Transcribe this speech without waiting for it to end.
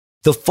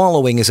The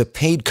following is a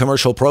paid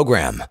commercial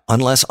program.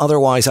 Unless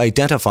otherwise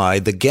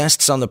identified, the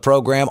guests on the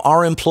program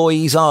are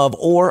employees of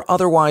or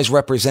otherwise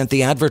represent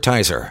the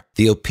advertiser.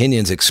 The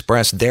opinions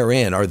expressed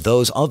therein are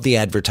those of the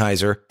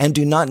advertiser and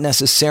do not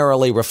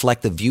necessarily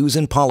reflect the views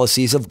and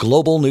policies of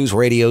Global News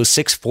Radio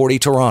 640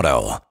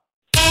 Toronto.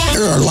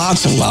 There are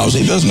lots of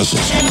lousy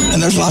businesses,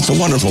 and there's lots of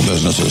wonderful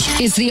businesses.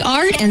 It's the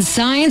art and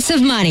science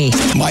of money.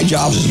 My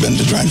job has been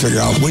to try and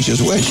figure out which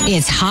is which.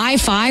 It's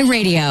Hi-Fi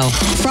Radio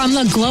from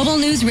the Global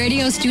News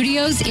Radio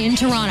studios in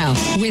Toronto.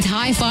 With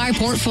Hi-Fi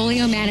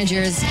portfolio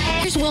managers,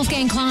 here's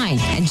Wolfgang Klein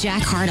and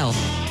Jack Hartle.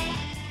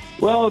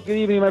 Well, good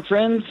evening, my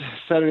friends.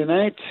 Saturday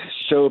night,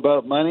 show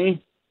about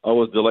money.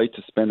 Always a delight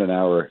to spend an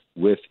hour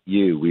with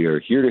you. We are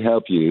here to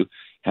help you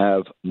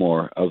have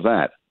more of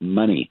that,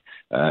 money.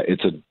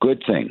 It's a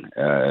good thing.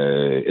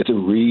 It's a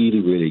really,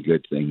 really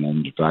good thing.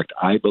 And in fact,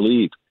 I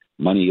believe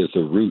money is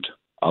the root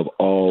of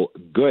all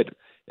good,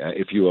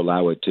 if you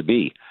allow it to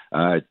be.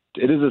 It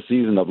is a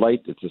season of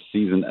light. It's a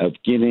season of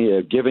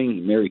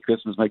giving. Merry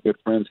Christmas, my good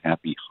friends.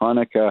 Happy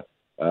Hanukkah.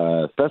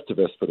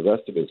 Festivus for the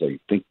rest of us, I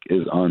think,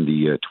 is on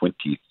the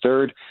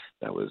 23rd.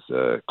 That was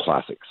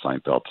classic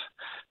Seinfeld.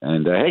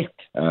 And hey,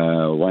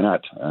 why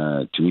not?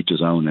 To each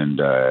his own.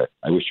 And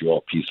I wish you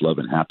all peace, love,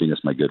 and happiness,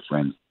 my good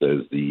friends.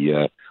 As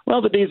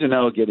the days are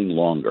now getting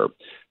longer,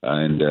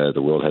 and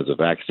the world has a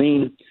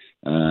vaccine,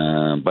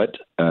 but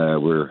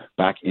we're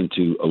back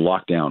into a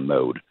lockdown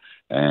mode,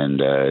 and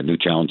new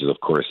challenges, of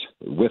course,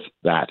 with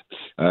that.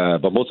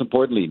 But most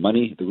importantly,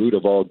 money, the root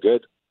of all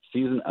good.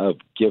 Season of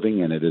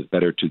giving, and it is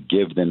better to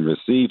give than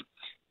receive.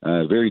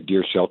 Very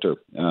dear shelter,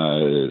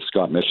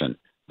 Scott Mission,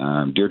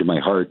 dear to my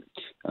heart.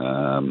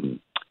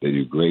 They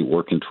do great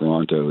work in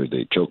Toronto.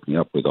 They choke me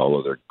up with all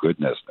of their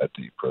goodness that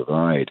they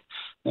provide.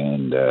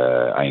 And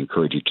I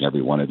encourage each and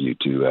every one of you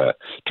to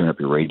turn up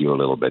your radio a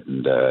little bit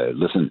and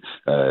listen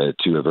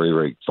to a very,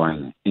 very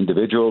fine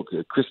individual,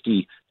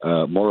 Christy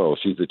Morrow.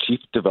 She's the Chief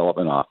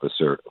Development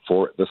Officer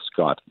for the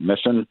Scott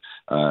Mission.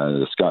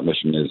 The Scott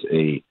Mission is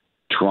a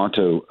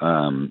Toronto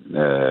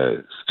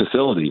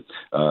facility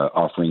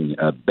offering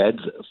beds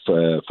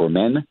for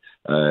men.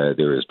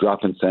 There is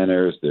drop-in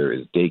centers. There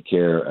is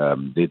daycare.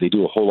 They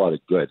do a whole lot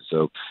of good.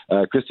 So,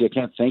 Christy, I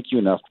can't thank you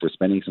enough for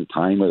spending some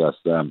time with us.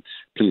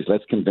 Please,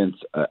 let's convince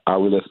our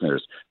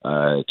listeners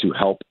to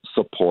help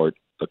support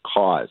the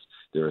cause.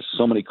 There are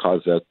so many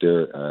causes out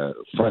there,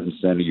 front and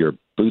center. Your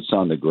boots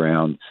on the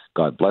ground.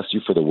 God bless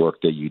you for the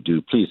work that you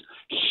do. Please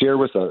share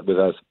with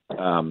us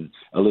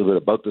a little bit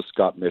about the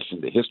Scott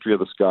Mission, the history of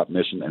the Scott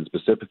Mission, and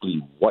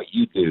specifically what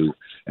you do,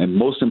 and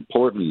most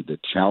importantly, the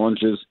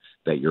challenges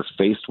that you're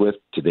faced with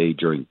today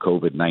during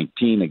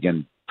COVID-19.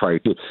 Again, prior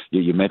to,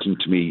 you mentioned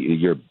to me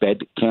your bed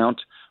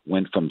count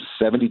went from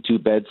 72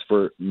 beds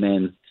for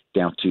men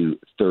down to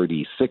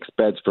 36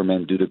 beds for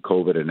men due to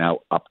COVID, and now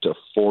up to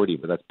 40.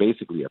 But that's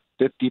basically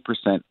a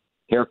 50%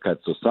 haircut.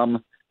 So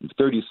some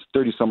 30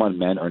 some odd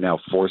men are now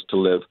forced to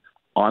live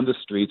on the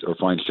streets or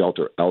find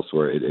shelter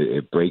elsewhere.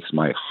 It breaks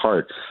my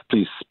heart.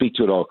 Please speak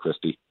to it all,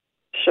 Christy.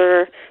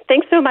 Sure.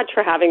 Thanks so much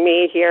for having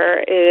me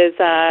here. It is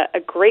a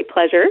great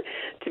pleasure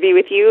to be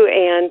with you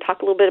and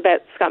talk a little bit about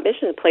Scott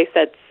Mission, a place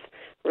that's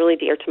really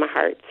dear to my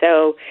heart.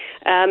 So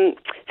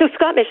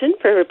Scott Mission,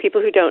 for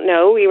people who don't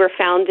know, we were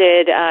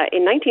founded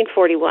in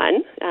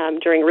 1941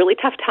 during a really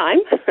tough time,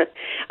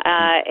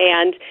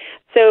 and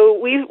so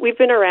we've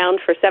been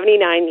around for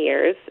 79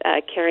 years,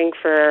 caring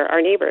for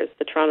our neighbors,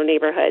 the Toronto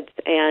neighborhoods,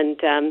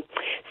 and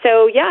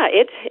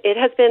it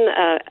has been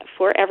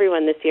for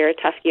everyone this year a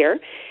tough year,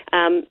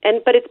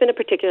 but it's been a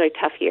particularly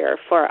tough year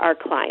for our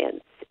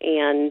clients.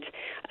 And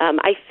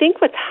I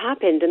think what's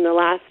happened in the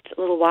last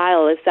little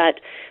while is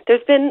that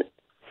there's been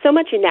so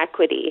much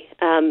inequity.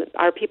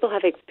 Our people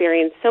have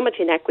experienced so much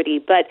inequity,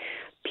 but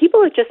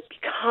people have just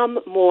become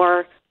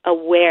more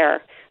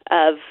aware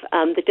of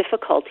the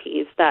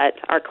difficulties that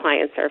our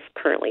clients are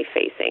currently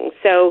facing.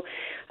 So,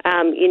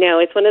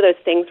 it's one of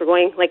those things, we're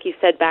going, like you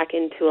said, back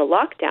into a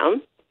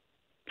lockdown.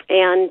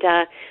 And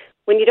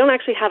when you don't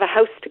actually have a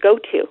house to go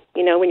to,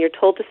 when you're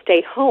told to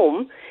stay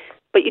home,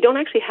 but you don't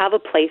actually have a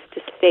place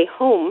to stay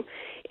home,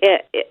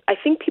 I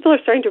think people are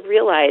starting to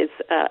realize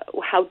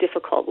how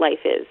difficult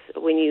life is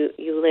when you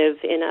live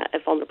in a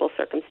vulnerable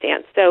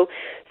circumstance. So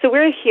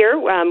we're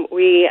here.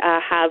 We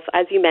have,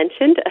 as you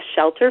mentioned, a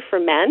shelter for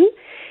men.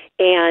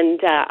 And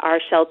our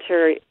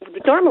shelter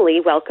normally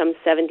welcomes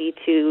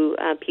 72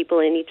 people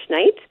in each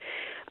night.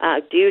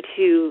 Due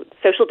to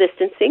social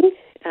distancing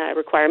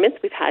requirements,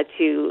 we've had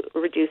to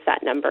reduce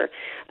that number.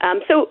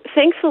 So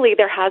thankfully,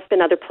 there has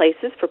been other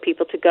places for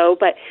people to go.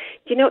 But,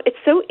 it's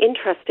so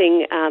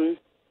interesting.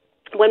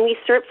 When we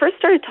first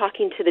started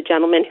talking to the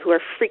gentlemen who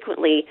are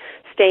frequently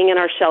staying in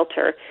our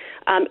shelter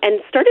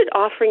and started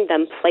offering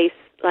them place,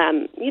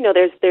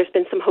 there's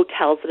been some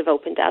hotels that have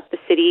opened up. The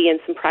city and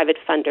some private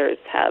funders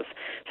have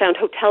found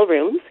hotel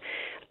rooms.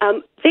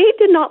 They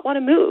did not want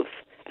to move.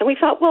 And we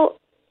thought, well,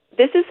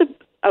 this is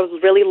a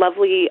really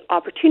lovely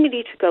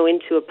opportunity to go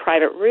into a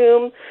private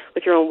room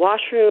with your own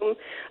washroom.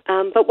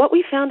 But what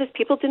we found is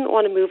people didn't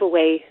want to move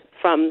away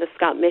from the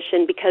Scott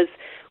Mission because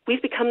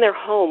we've become their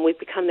home, we've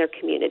become their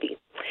community.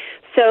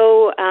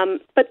 So,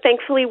 but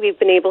thankfully we've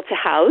been able to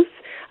house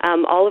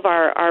all of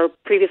our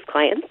previous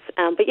clients.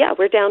 But yeah,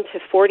 we're down to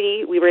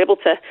 40. We were able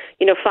to,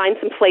 find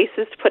some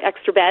places to put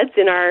extra beds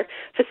in our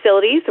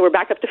facility, so we're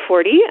back up to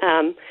 40.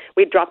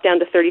 We dropped down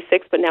to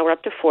 36, but now we're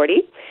up to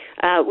 40.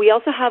 We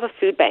also have a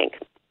food bank.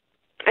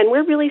 And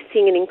we're really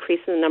seeing an increase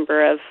in the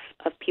number of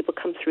people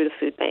come through the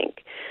food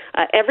bank.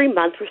 Every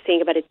month we're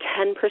seeing about a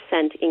 10%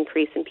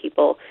 increase in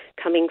people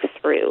coming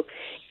through.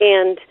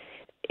 And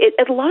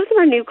a lot of them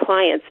are new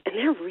clients, and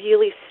they're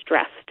really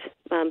stressed.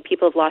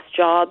 People have lost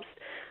jobs,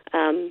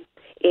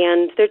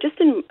 and they're just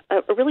in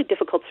a really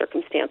difficult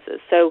circumstances.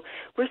 So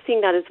we're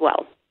seeing that as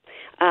well.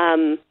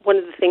 One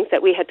of the things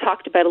that we had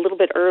talked about a little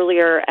bit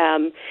earlier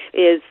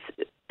is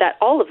that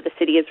all of the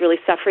city is really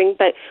suffering,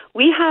 but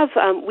we have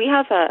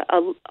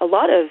a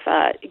lot of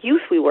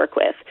youth we work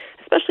with,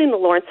 especially in the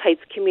Lawrence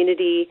Heights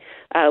community.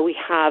 We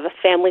have a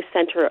family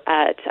center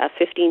at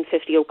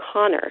 1550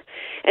 O'Connor,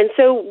 and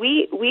so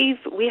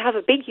we have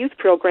a big youth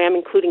program,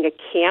 including a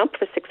camp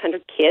for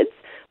 600 kids.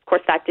 Of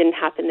course, that didn't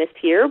happen this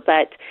year,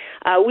 but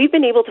we've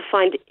been able to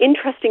find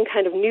interesting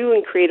kind of new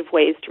and creative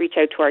ways to reach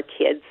out to our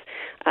kids,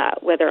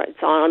 whether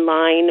it's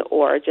online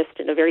or just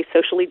in a very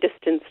socially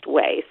distanced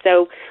way.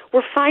 So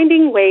we're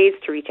finding ways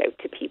to reach out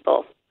to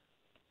people.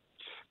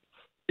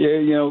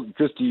 Yeah,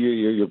 Christy,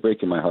 you're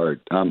breaking my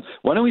heart.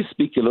 Why don't we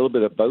speak a little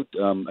bit about,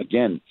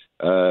 again,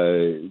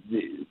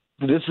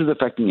 this is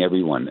affecting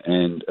everyone,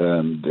 and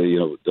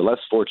the less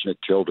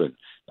fortunate children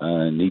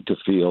need to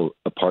feel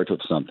a part of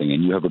something.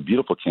 And you have a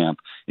beautiful camp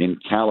in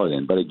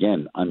Caledon, but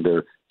again,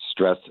 under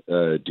stress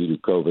due to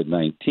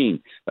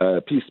COVID-19.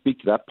 Please speak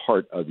to that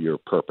part of your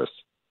purpose.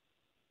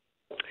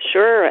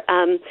 Sure.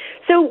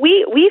 So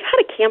we've had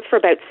a camp for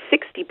about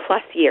 60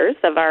 plus years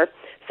of our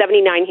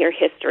 79-year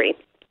history.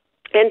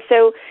 And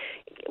so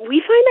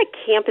we find that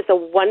camp is a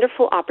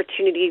wonderful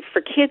opportunity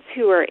for kids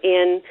who are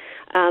in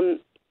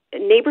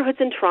neighborhoods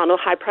in Toronto,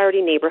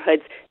 high-priority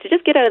neighborhoods, to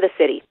just get out of the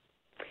city,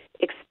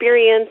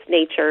 experience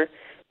nature,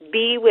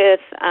 be with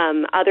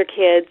other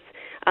kids,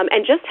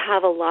 and just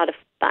have a lot of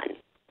fun.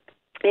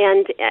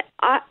 And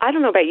I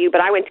don't know about you, but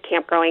I went to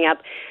camp growing up,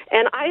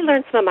 and I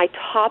learned some of my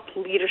top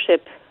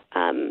leadership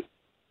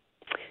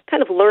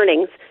kind of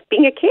learnings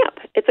being at camp.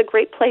 It's a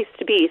great place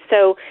to be.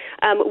 So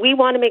we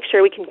want to make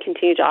sure we can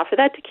continue to offer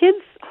that to kids.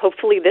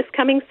 Hopefully this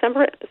coming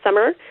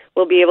summer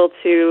we'll be able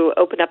to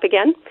open up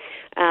again.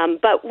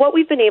 But what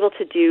we've been able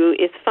to do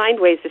is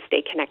find ways to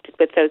stay connected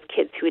with those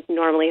kids who would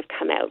normally have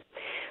come out.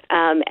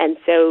 And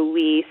so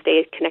we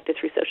stay connected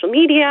through social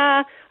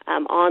media,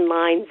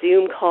 online,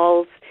 Zoom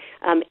calls.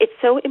 It's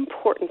so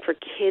important for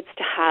kids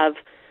to have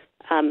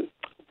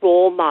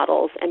role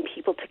models and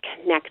people to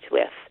connect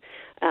with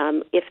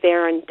if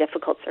they're in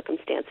difficult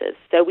circumstances.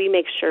 So we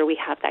make sure we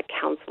have that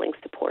counseling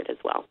support as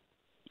well.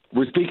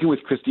 We're speaking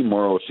with Christy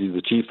Morrow. She's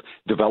the Chief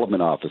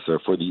Development Officer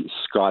for the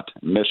Scott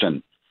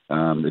Mission.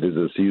 It is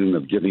a season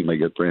of giving, my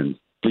good friends.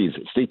 Please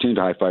stay tuned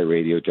to Hi-Fi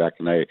Radio. Jack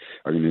and I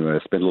are going to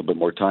spend a little bit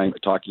more time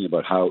talking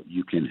about how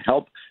you can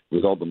help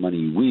with all the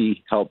money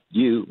we help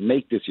you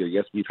make this year.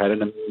 Yes, we've had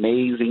an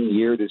amazing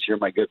year this year,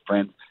 my good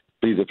friends.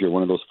 Please, if you're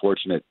one of those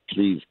fortunate,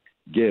 please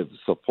give,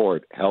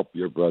 support, help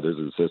your brothers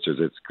and sisters.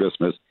 It's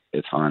Christmas.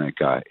 It's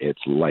Hanukkah.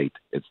 It's light.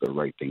 It's the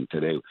right thing to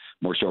do.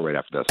 More show right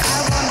after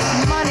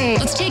this. Money.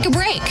 Let's take a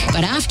break.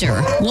 But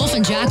after, Wolf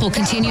and Jack will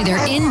continue their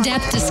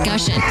in-depth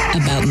discussion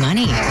about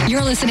money.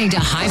 You're listening to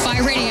Hi-Fi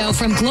Radio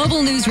from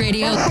Global News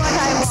Radio,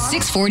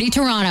 640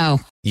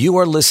 Toronto. You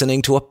are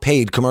listening to a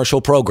paid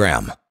commercial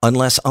program.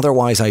 Unless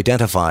otherwise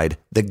identified,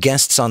 the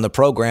guests on the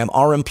program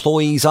are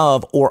employees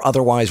of or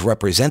otherwise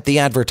represent the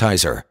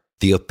advertiser.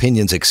 The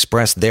opinions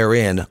expressed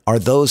therein are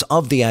those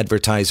of the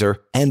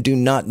advertiser and do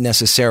not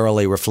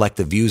necessarily reflect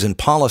the views and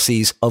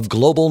policies of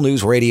Global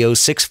News Radio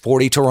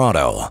 640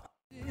 Toronto.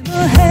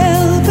 A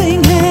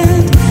helping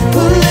hand,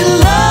 put a little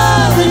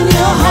love in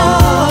your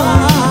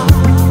heart.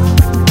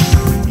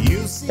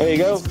 There you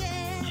go.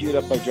 Queued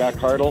up by Jack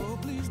Hartle.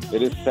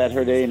 It is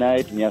Saturday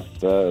night, and yes,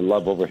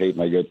 love over hate,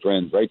 my good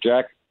friends. Right,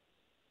 Jack?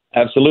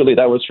 Absolutely.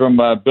 That was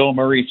from Bill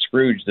Murray,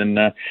 Scrooged. And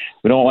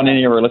we don't want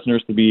any of our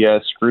listeners to be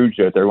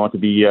Scrooged out there. We want to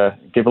be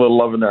give a little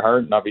love in their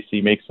heart and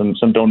obviously make some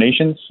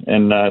donations.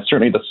 And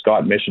certainly the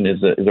Scott Mission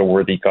is a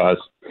worthy cause.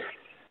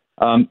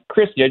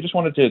 Christy, I just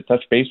wanted to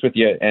touch base with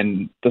you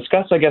and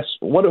discuss, I guess,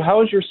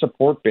 how has your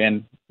support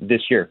been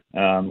this year?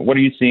 What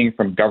are you seeing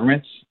from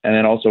governments and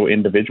then also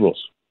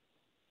individuals?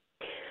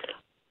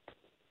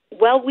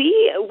 Well,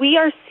 we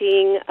are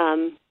seeing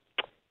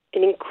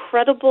an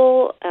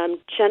incredible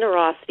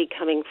generosity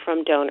coming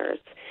from donors.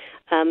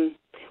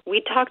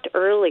 We talked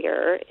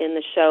earlier in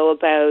the show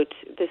about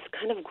this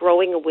kind of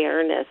growing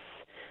awareness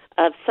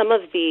of some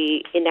of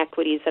the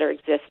inequities that are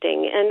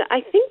existing. And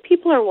I think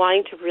people are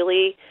wanting to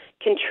really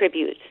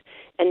contribute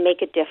and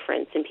make a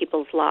difference in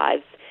people's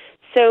lives.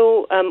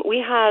 So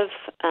we have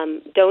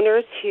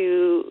donors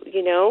who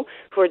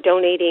are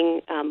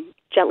donating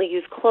gently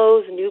used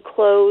clothes, new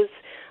clothes,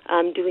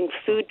 doing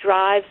food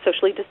drives,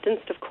 socially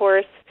distanced, of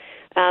course.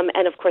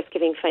 and of course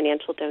giving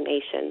financial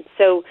donations.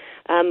 So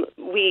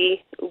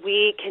we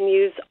can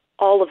use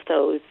all of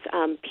those.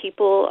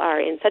 People are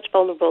in such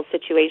vulnerable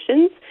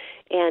situations,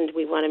 and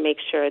we want to make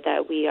sure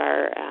that we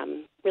are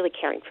really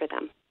caring for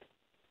them.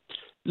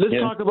 Let's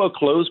talk about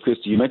clothes,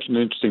 Christy. You mentioned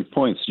interesting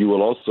points. You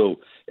will also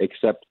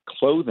accept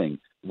clothing.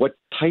 What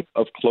type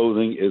of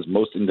clothing is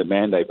most in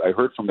demand? I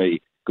heard from a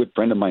good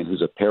friend of mine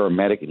who's a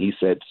paramedic, and he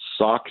said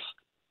socks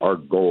are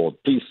gold.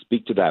 Please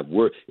speak to that.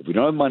 If we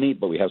don't have money,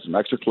 but we have some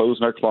extra clothes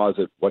in our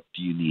closet, what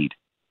do you need?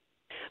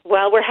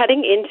 Well, we're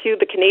heading into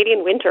the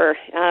Canadian winter.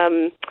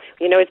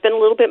 It's been a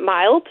little bit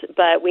mild,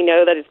 but we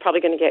know that it's probably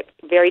going to get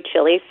very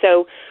chilly.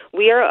 So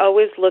we are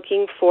always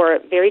looking for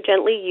very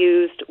gently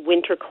used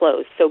winter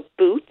clothes. So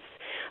boots.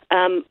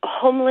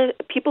 Homeless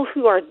people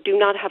who do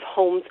not have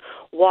homes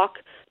walk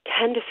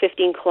 10 to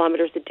 15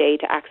 kilometers a day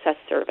to access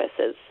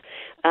services.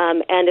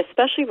 And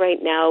especially right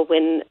now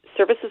when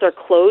services are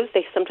closed,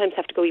 they sometimes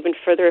have to go even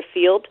further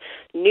afield.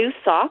 New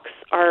socks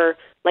are,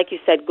 like you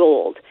said,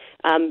 gold.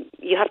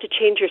 You have to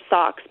change your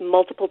socks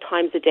multiple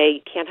times a day.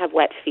 You can't have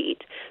wet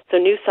feet. So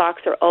new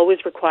socks are always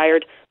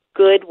required.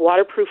 Good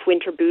waterproof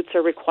winter boots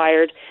are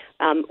required.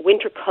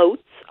 Winter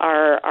coats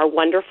are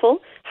wonderful.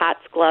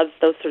 Hats, gloves,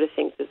 those sort of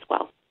things as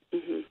well.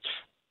 Mm-hmm.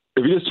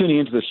 If you're just tuning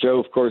into the show,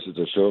 of course, it's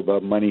a show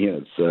about money.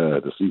 It's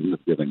the season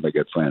of giving, my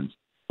good friends.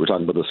 We're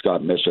talking about the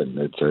Scott Mission.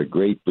 It's a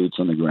great boots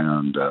on the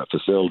ground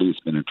facility. It's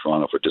been in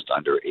Toronto for just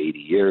under 80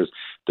 years.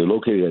 They're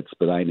located at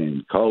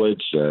Spadina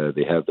College.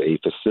 They have a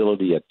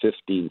facility at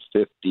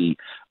 1550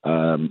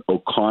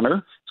 O'Connor.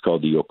 It's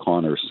called the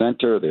O'Connor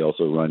Center. They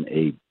also run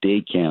a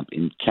day camp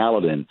in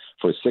Caledon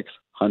for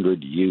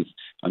 600 youth,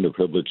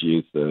 underprivileged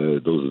youth,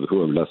 those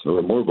who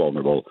are more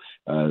vulnerable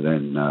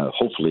than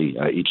hopefully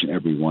each and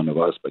every one of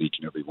us, but each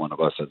and every one of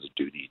us has a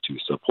duty to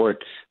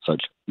support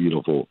such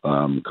beautiful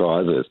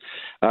causes.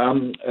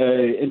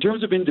 In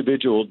terms of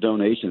individual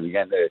donations,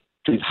 again,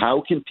 please,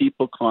 how can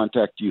people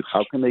contact you?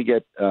 How can they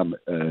get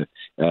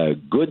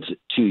goods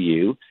to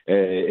you?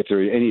 If there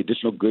are any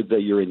additional goods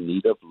that you're in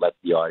need of, let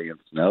the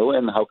audience know.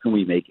 And how can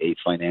we make a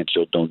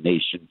financial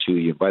donation to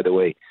you? By the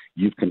way,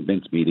 you've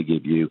convinced me to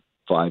give you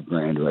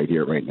 $5,000 right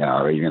here, right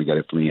now. Right? You're going to get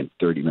it for me in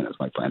 30 minutes,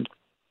 my friend.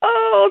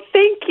 Oh,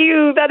 thank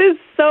you. That is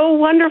so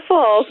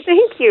wonderful.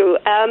 Thank you.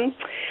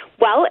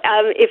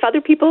 If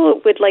other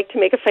people would like to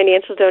make a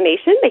financial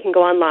donation, they can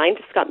go online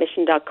to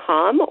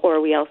scottmission.com,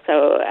 or we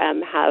also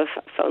have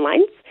phone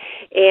lines.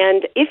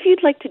 And if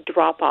you'd like to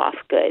drop off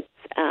goods,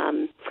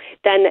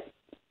 then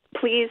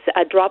please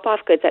drop off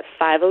goods at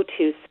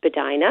 502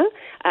 Spadina.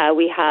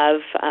 We have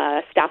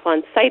staff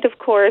on site, of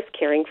course,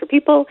 caring for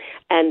people,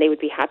 and they would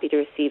be happy to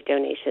receive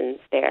donations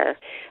there.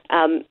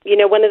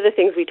 One of the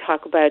things we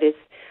talk about is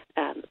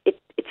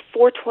it's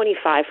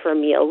 $4.25 for a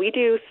meal. We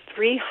do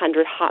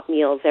 300 hot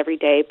meals every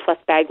day, plus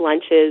bag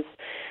lunches,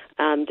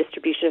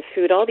 distribution of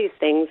food, all these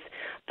things.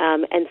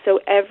 And so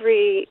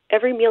every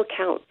meal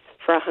counts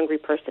for a hungry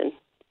person.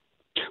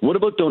 What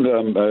about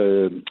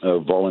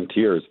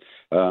volunteers?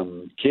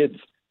 Kids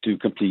to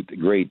complete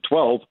grade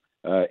 12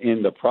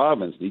 in the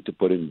province need to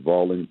put in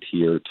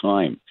volunteer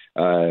time.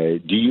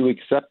 Do you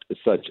accept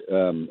such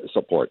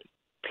support?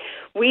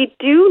 We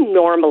do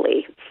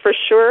normally, for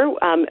sure.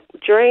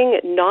 During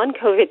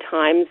non-COVID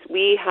times,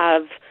 we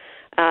have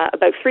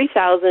about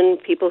 3,000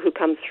 people who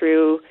come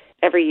through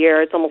every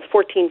year. It's almost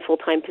 14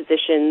 full-time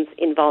positions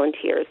in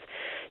volunteers.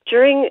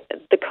 During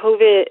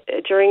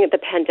the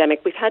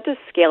pandemic, we've had to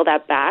scale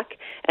that back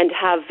and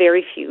have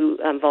very few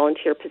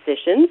volunteer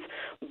positions.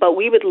 But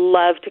we would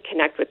love to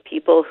connect with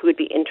people who would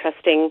be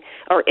interested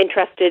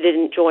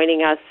in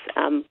joining us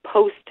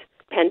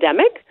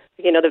post-pandemic.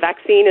 The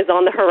vaccine is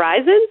on the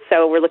horizon,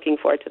 so we're looking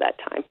forward to that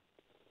time.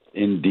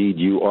 Indeed,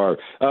 you are.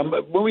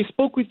 When we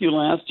spoke with you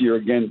last year,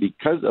 again,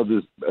 because of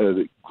this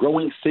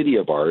growing city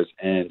of ours,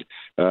 and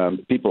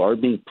people are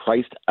being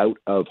priced out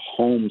of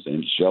homes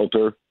and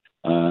shelter,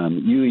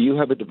 you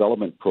have a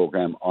development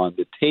program on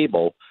the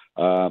table.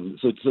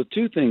 So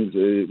two things.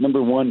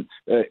 Number one,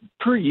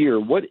 per year,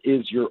 what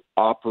is your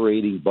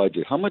operating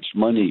budget? How much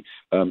money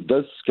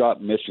does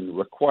Scott Mission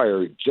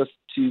require just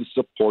to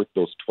support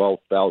those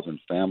 12,000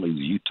 families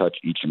you touch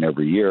each and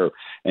every year?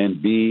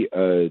 And B,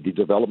 the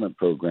development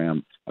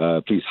program,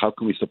 please, how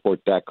can we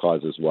support that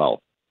cause as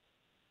well?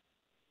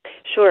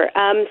 Sure.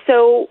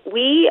 So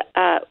we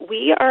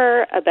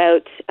are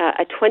about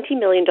a $20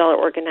 million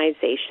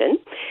organization.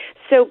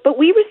 But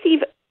we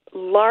receive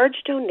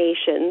large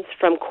donations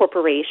from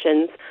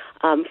corporations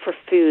for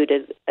food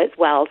as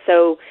well.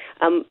 So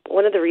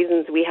one of the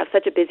reasons we have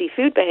such a busy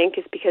food bank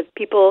is because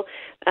people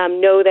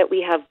know that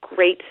we have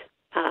great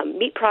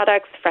meat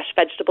products, fresh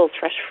vegetables,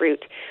 fresh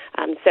fruit.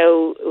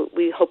 So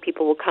we hope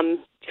people will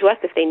come to us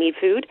if they need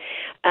food.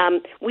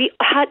 We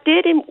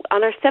did,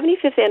 on our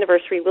 75th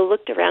anniversary, we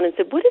looked around and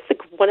said, what is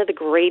one of the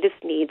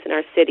greatest needs in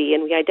our city?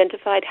 And we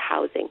identified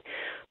housing,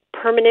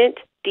 permanent,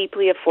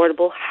 deeply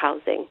affordable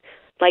housing.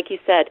 Like you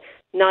said,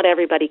 not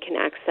everybody can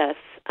access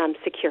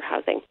secure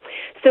housing.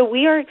 So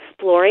we are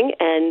exploring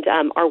and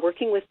are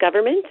working with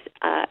government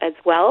as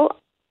well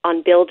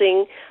on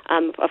building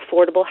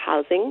affordable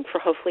housing for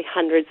hopefully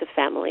hundreds of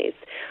families.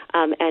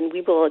 And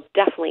we will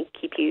definitely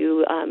keep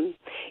you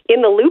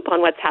in the loop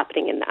on what's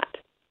happening in that.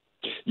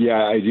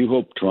 Yeah, I do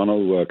hope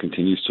Toronto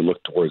continues to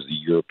look towards the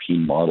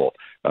European model.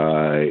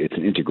 It's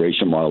an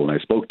integration model, and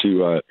I spoke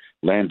to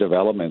Land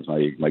Development,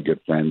 my good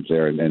friends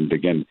there, and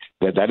again,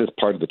 that is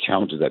part of the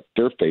challenges that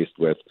they're faced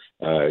with.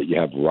 You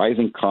have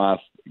rising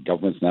costs.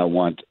 Governments now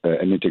want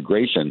an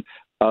integration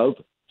of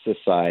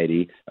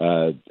society,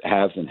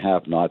 haves and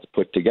have-nots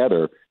put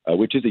together,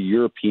 which is a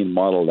European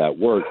model that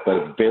works, but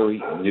it's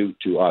very new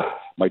to us.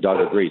 My dog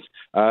agrees.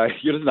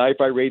 You're listening to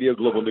Hi-Fi Radio,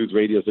 Global News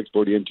Radio,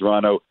 640 in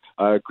Toronto.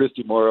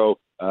 Christy Morrow,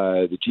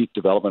 the Chief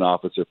Development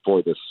Officer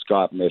for the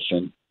Scott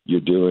Mission. You're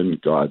doing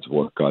God's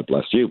work. God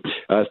bless you.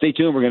 Stay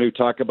tuned. We're going to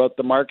talk about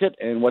the market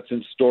and what's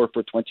in store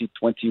for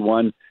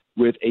 2021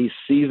 with a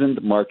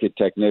seasoned market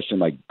technician,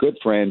 my good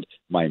friend,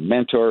 my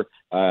mentor,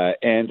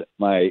 and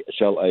my,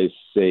 shall I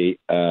say,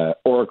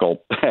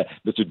 oracle,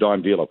 Mr.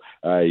 Don Vilo.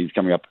 He's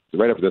coming up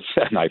right after this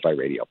on Hi-Fi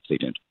Radio. Stay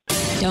tuned.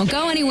 Don't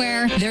go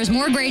anywhere. There's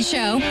more great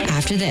show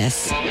after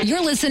this.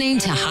 You're listening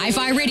to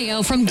Hi-Fi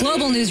Radio from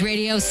Global News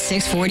Radio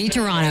 640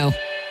 Toronto.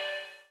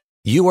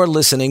 You are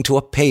listening to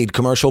a paid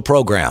commercial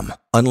program.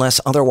 Unless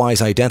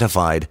otherwise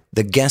identified,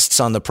 the guests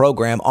on the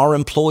program are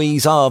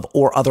employees of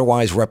or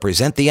otherwise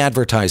represent the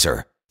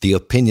advertiser. The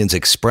opinions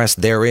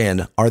expressed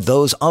therein are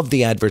those of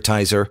the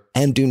advertiser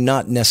and do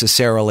not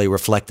necessarily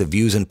reflect the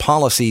views and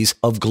policies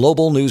of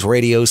Global News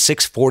Radio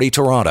 640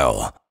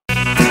 Toronto.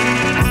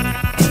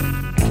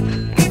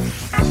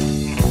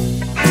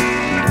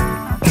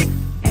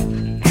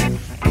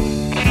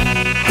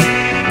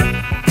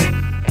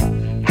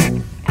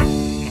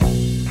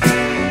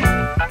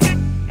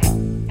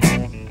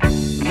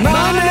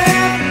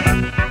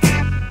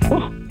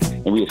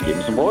 And we just gave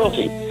them some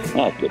royalty.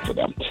 Good for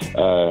them.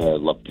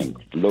 Love Pink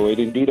Floyd.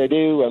 Indeed, I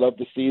do. I love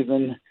the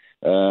season.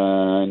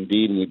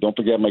 Indeed. And don't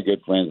forget, my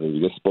good friends, as we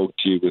just spoke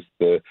to you with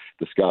the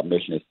Scott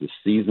Mission, it's the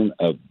season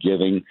of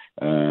giving.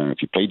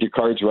 If you played your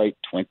cards right,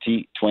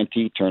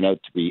 2020 turned out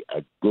to be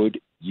a good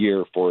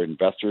year for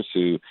investors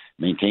who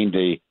maintained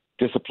a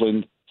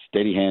disciplined,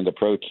 steady hand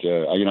approach.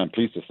 I'm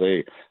pleased to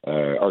say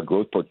our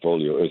growth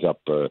portfolio is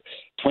up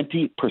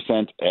 20%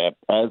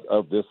 as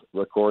of this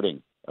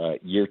recording.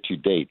 Year to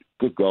date.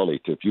 Good golly,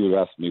 if you would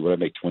ask me would I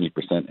make 20% in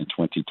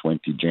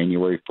 2020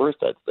 January 1st,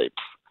 I'd say,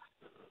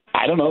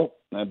 I don't know,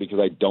 because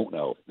I don't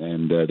know.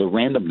 And the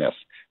randomness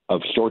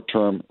of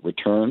short-term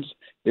returns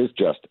is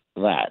just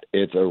that.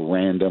 It's a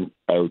random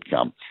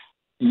outcome.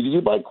 You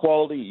buy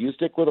quality, you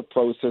stick with a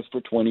process for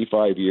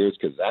 25 years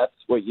because that's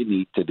what you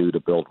need to do to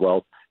build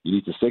wealth. You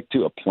need to stick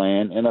to a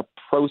plan and a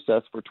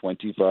process for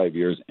 25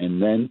 years,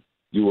 and then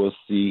you will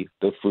see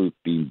the fruit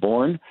being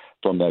born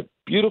from that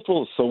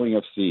beautiful sowing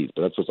of seeds.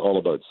 But that's what it's all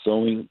about,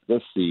 sowing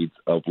the seeds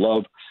of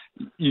love.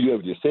 You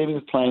have your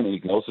savings plan, and you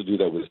can also do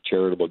that with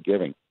charitable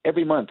giving.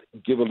 Every month,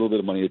 give a little bit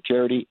of money to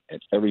charity,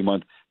 and every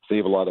month,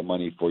 save a lot of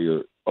money for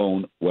your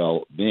own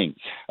well-being.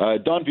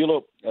 Don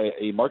Vilo,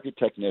 a market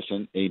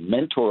technician, a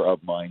mentor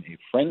of mine, a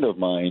friend of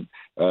mine,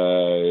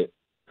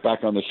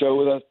 back on the show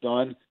with us.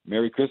 Don,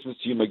 Merry Christmas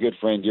to you, my good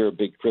friend. You're a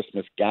big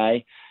Christmas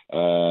guy.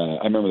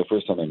 I remember the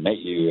first time I met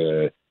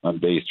you on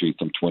Bay Street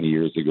some 20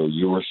 years ago.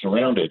 You were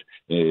surrounded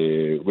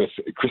with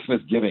Christmas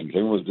givings.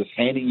 Everyone was just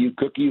handing you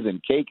cookies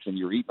and cakes, and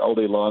you were eating all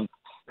day long.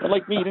 And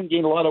like me, you didn't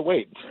gain a lot of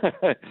weight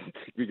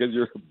because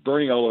you're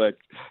burning all of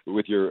that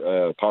with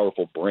your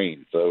powerful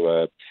brain.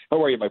 So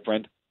how are you, my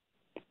friend?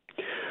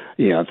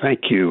 Yeah,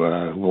 thank you,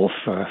 Wolf,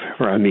 for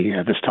having me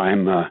at this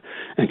time.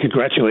 And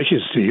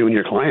congratulations to you and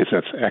your clients.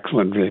 That's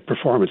excellent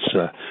performance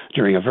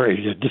during a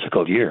very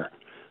difficult year.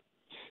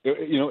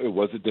 It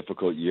was a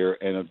difficult year,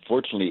 and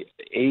unfortunately,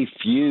 a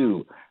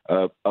few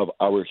of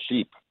our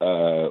sheep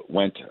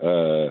went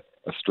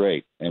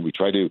astray, and we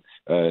tried to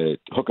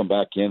hook them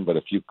back in, but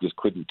a few just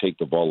couldn't take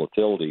the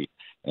volatility,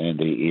 and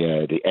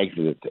they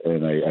exited.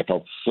 And I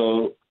felt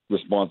so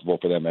responsible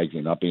for them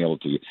exiting, not being able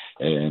to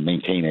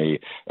maintain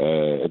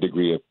a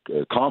degree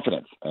of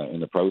confidence in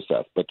the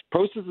process. But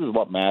process is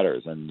what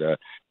matters. And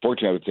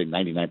fortunately, I would say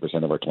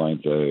 99% of our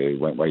clients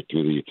went right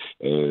through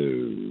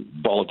the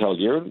volatile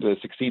year and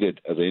succeeded,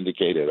 as I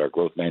indicated. Our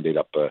growth mandate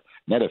up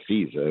net of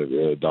fees,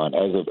 Don,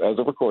 as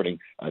of recording,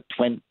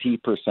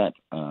 20%.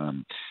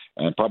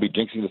 And probably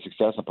jinxing the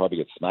success. I'll probably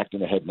get smacked in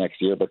the head next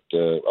year, but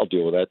I'll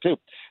deal with that too.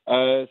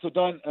 So,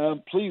 Don,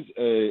 please,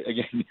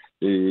 again,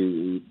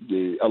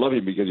 I love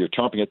you because you're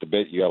chomping at the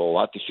bit. You got a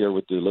lot to share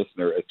with the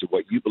listener as to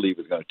what you believe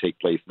is going to take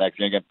place next.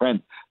 And again,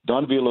 friends,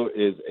 Don Vilo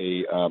is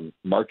a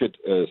market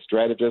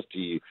strategist.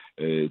 He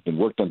has been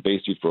worked on Bay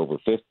Street for over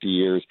 50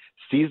 years.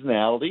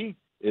 Seasonality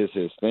is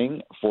his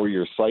thing.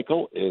 4-year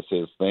cycle is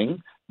his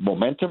thing.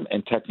 Momentum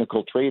and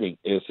technical trading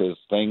is his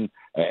thing,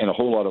 and a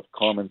whole lot of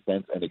common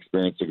sense and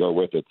experience to go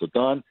with it. So,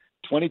 Don,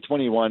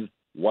 2021,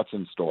 what's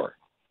in store?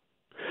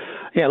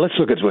 Yeah, let's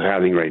look at what's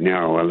happening right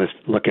now. Let's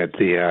look at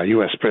the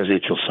U.S.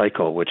 presidential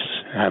cycle, which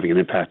is having an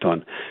impact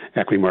on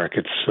equity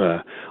markets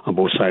on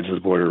both sides of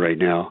the border right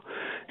now.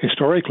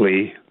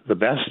 Historically, the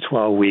best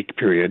 12-week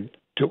period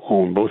to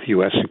own both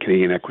U.S. and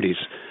Canadian equities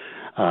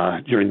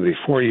during the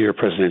 4-year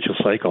presidential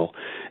cycle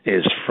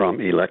is from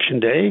Election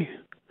Day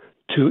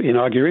to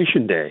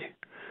Inauguration Day.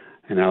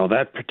 And now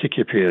that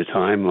particular period of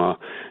time,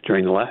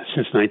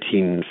 since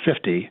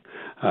 1950,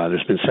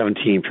 there's been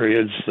 17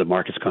 periods. The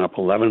market's gone up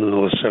 11 of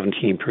those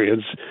 17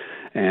 periods,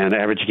 and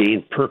average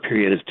gain per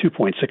period is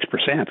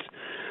 2.6%.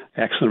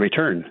 Excellent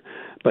return.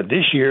 But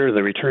this year,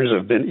 the returns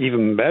have been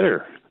even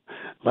better.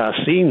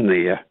 Last seen,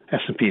 the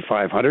S&P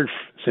 500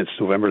 since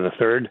November the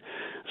 3rd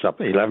is up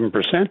 11%,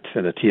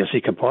 and the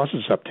TSE Composite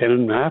is up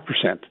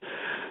 10.5%.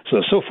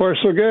 So far,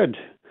 so good.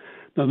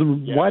 Now,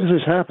 why does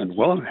this happen?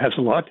 Well, it has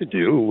a lot to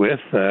do with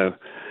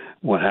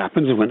what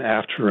happens when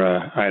after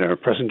either a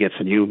president gets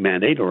a new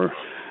mandate or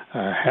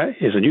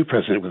is a new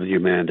president with a new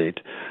mandate.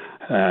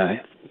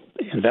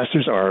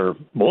 Investors are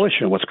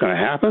bullish on what's going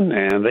to happen,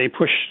 and they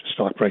push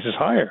stock prices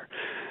higher.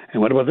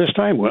 And what about this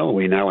time? Well,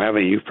 we now have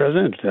a new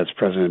president. That's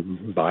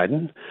President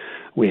Biden.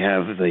 We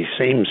have the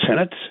same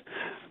Senate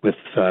with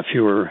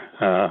fewer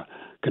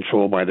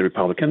controlled by the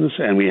Republicans,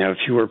 and we have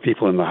fewer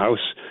people in the House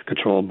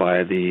controlled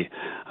by the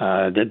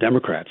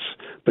Democrats.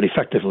 But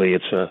effectively,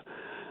 it's a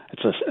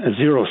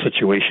zero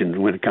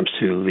situation when it comes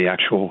to the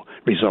actual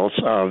results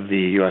of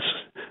the U.S.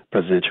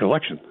 presidential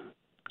election.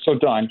 So,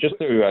 Don, just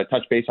to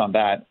touch base on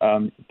that,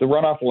 the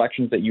runoff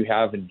elections that you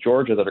have in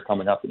Georgia that are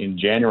coming up in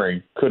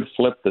January could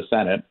flip the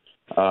Senate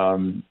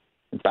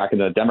back in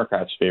the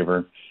Democrats'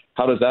 favor.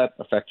 How does that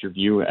affect your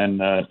view and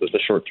the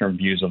short-term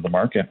views of the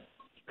market?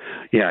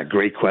 Yeah,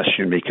 great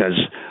question, because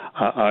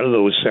out of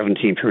those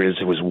 17 periods,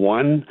 there was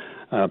one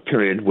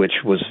period which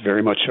was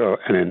very much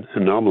an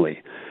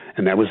anomaly,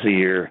 and that was the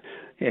year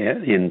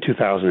in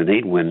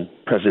 2008 when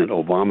President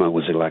Obama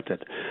was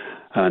elected.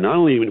 Not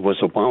only was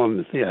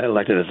Obama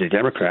elected as a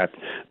Democrat,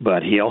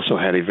 but he also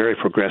had a very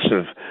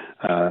progressive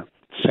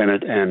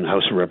Senate and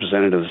House of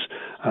Representatives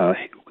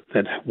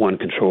that won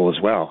control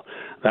as well.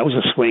 That was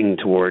a swing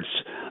towards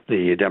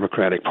the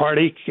Democratic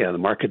Party. The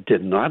market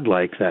did not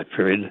like that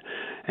period.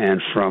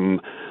 And from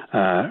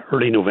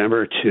early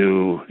November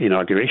to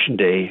Inauguration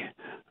Day,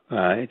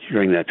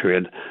 during that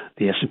period,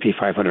 the S&P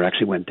 500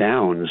 actually went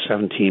down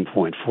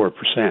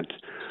 17.4%.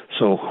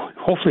 So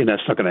hopefully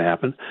that's not going to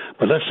happen.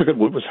 But let's look at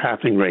what was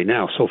happening right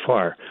now so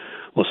far.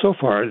 Well, so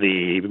far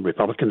the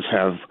Republicans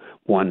have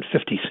won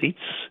 50 seats.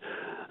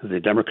 The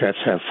Democrats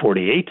have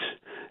 48.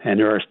 And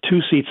there are 2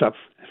 seats up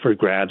for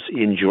grabs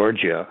in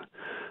Georgia.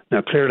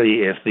 Now,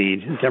 clearly, if the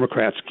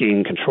Democrats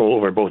gain control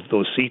over both of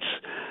those seats,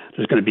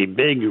 there's going to be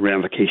big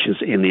ramifications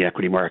in the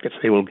equity markets.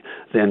 They will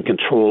then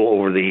control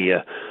over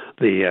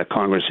the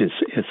Congress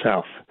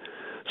itself.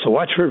 So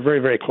watch for it very,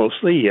 very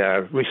closely.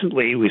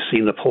 Recently, we've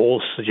seen the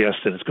polls suggest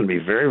that it's going to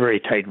be a very, very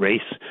tight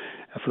race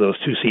for those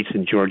 2 seats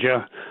in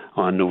Georgia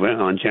on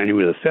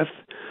January the 5th.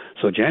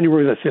 So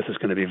January the 5th is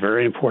going to be a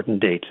very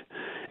important date.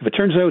 If it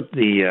turns out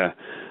the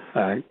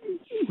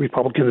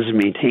Republicans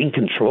maintain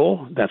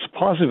control, that's a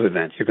positive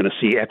event. You're going to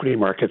see equity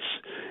markets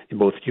in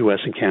both U.S.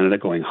 and Canada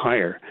going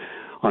higher.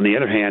 On the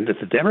other hand, if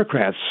the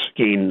Democrats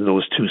gain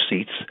those 2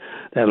 seats,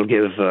 that'll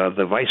give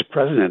the Vice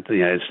President of the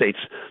United States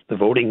the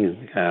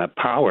voting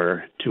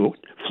power to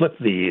flip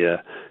the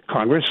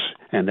Congress,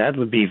 and that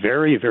would be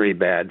very, very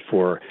bad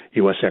for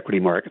U.S. equity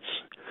markets.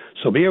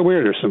 So be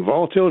aware, there's some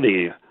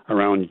volatility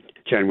around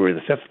January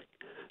the 5th,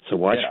 so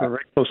watch for it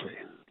very closely.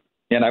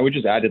 And I would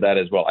just add to that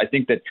as well. I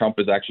think that Trump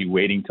is actually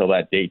waiting till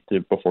that date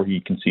before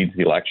he concedes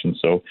the election.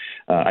 So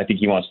I think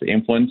he wants to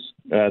influence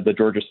the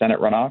Georgia Senate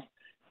runoff.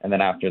 And then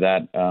after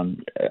that,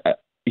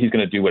 he's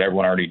going to do what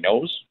everyone already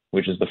knows,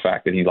 which is the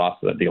fact that he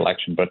lost the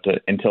election. But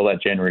until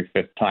that January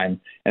 5th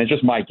time, and it's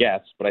just my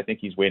guess, but I think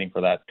he's waiting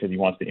for that because he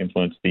wants to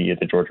influence the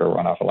Georgia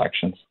runoff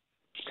elections.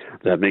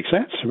 That makes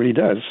sense. It really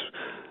does.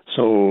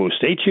 So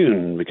stay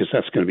tuned because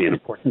that's going to be an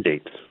important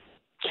date.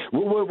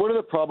 What are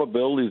the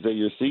probabilities that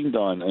you're seeing,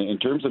 Don, in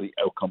terms of the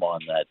outcome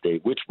on that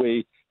day? Which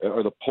way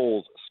are the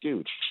polls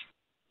skewed?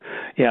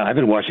 Yeah, I've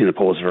been watching the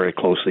polls very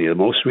closely. The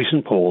most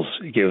recent polls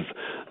give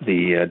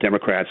the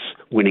Democrats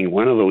winning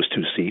one of those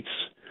 2 seats,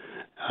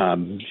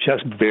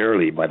 just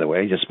barely, by the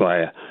way, just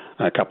by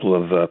a couple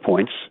of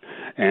points.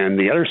 And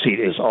the other seat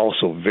is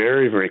also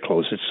very, very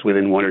close. It's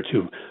within 1 or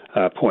 2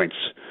 points.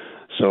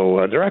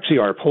 So there actually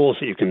are polls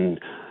that you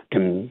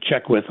can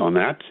check with on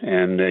that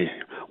and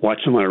watch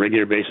them on a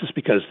regular basis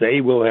because they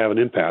will have an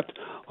impact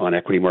on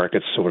equity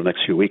markets over the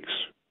next few weeks.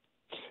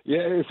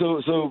 Yeah,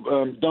 so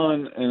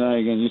Don and I,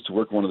 again, used to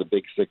work one of the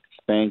big 6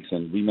 banks,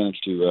 and we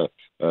managed to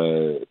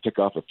pick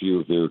off a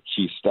few of their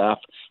chief staff.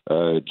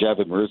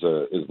 Javid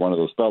Mirza is one of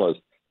those fellas.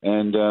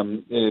 And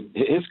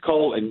his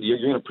call, and you're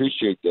going to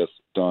appreciate this,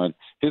 Don,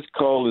 his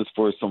call is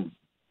for some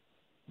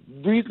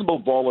reasonable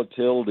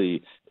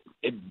volatility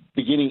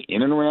beginning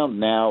in and around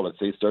now. Let's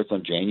say it starts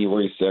on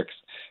January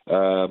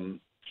 6th.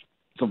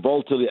 Some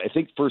volatility, I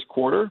think, first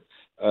quarter.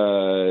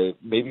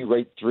 Maybe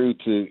right through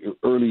to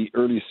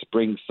early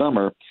spring,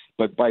 summer.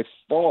 But by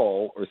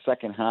fall or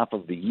second half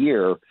of the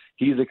year,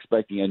 he's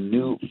expecting a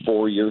new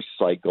 4-year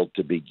cycle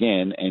to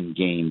begin and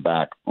gain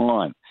back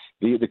on.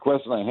 The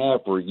question I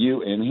have for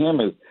you and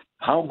him is,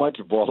 how much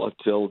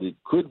volatility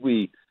could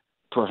we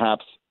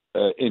perhaps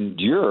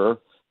endure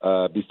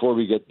before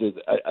we get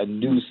a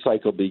new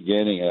cycle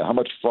beginning? How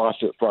much froth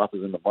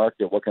is in the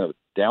market? What kind of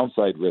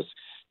downside risk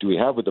do we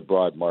have with the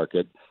broad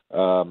market?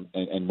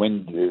 And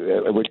when,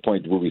 at which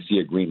point will we see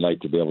a green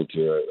light to be able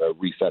to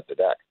reset the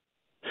deck?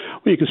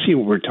 Well, you can see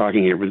what we're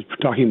talking here. We're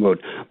talking about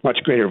much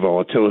greater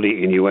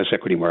volatility in U.S.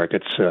 equity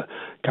markets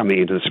coming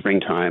into the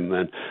springtime.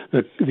 And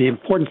the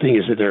important thing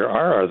is that there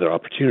are other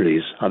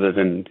opportunities other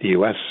than the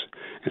U.S.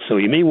 And so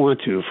you may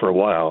want to, for a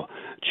while,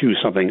 choose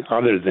something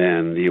other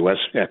than the U.S.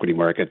 equity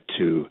market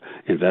to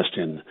invest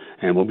in.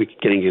 And we'll be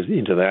getting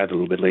into that a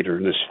little bit later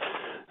in this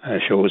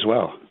show as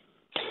well.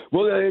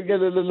 Well,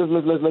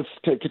 let's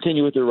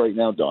continue with it right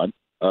now, Don.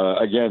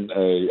 Again,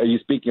 are you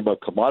speaking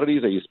about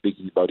commodities? Are you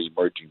speaking about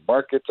emerging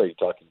markets? Are you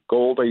talking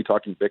gold? Are you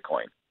talking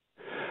Bitcoin?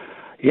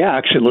 Yeah,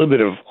 actually a little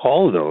bit of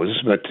all of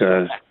those. But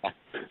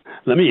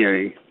let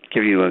me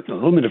give you a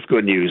little bit of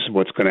good news of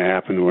what's going to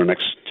happen over the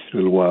next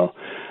little while.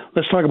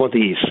 Let's talk about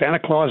the Santa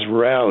Claus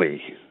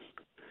rally.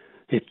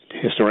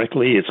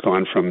 Historically, it's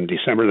gone from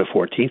December the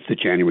 14th to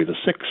January the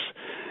 6th.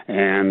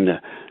 And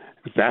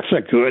that's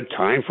a good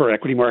time for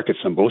equity markets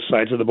on both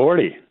sides of the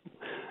border.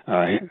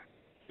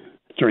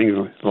 During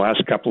the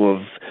last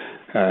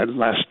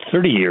last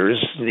 30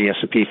 years, the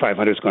S&P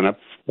 500 has gone up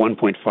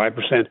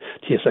 1.5%.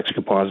 TSX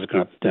Composite has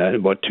gone up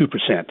about 2%.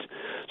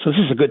 So this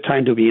is a good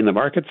time to be in the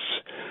markets.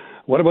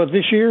 What about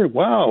this year?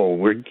 Wow,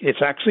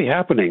 it's actually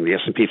happening. The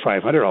S&P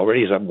 500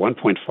 already is up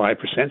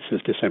 1.5%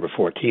 since December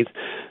 14th.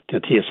 The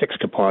TSX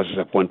Composite is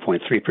up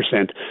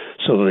 1.3%.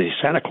 So the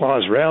Santa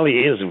Claus rally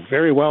is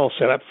very well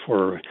set up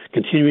for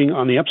continuing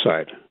on the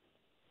upside.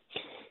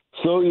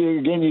 So,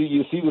 again,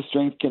 you see the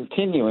strength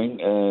continuing.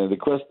 The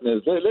question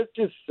is, let's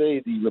just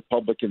say the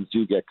Republicans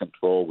do get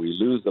control. We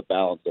lose the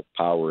balance of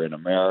power in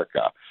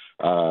America.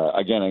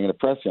 Again, I'm going to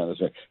press you on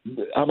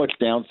this. How much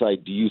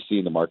downside do you see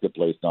in the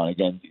marketplace, Don?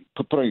 Again,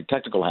 put on your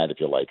technical hat if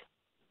you like.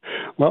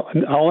 Well,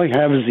 all I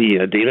have is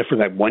the data for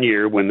that 1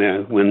 year when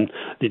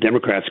the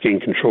Democrats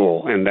gained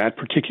control. And that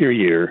particular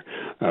year,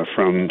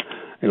 from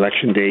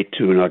election date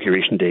to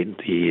inauguration date,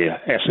 the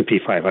S&P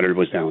 500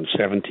 was down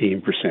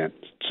 17%.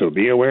 So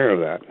be aware of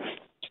that.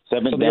 So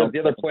the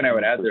other point I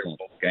would add there,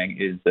 Wolfgang,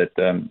 is that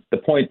the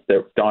point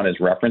that Don is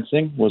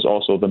referencing was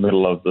also the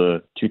middle of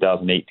the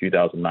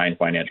 2008-2009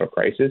 financial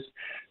crisis.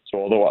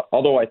 So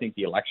although I think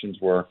the elections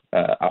were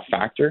a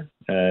factor,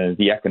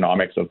 the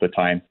economics of the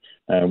time,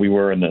 we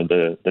were in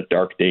the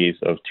dark days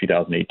of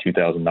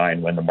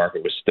 2008-2009 when the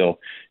market was still,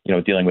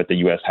 dealing with the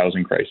U.S.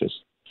 housing crisis.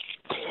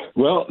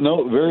 Well,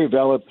 no, very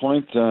valid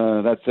point.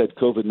 That said,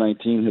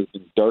 COVID-19 has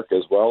been dark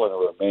as well, and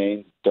it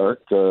remains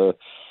dark.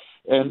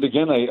 And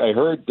again, I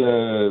heard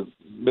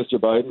Mr.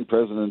 Biden,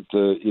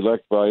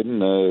 President-elect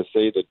Biden,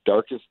 say the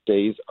darkest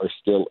days are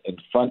still in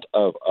front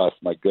of us,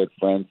 my good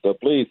friends. So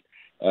please,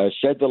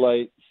 shed the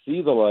light,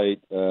 see the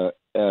light,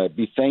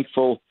 be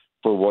thankful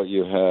for what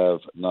you have,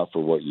 not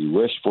for what you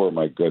wish for,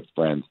 my good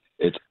friends.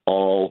 It's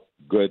all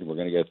good. We're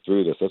going to get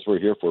through this. That's what we're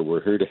here for.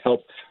 We're here to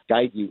help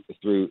guide you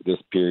through this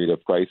period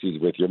of crises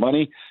with your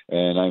money.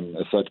 And I'm,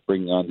 as such,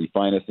 bringing on the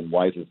finest and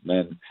wisest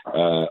men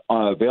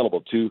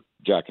available to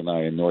Jack and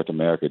I in North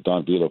America.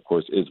 Don Vila, of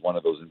course, is one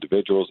of those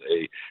individuals,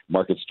 a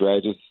market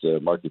strategist, a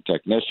market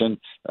technician,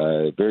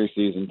 very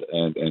seasoned,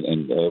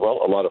 and a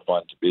lot of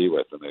fun to be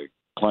with. And a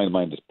client of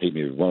mine just paid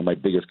me one of my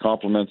biggest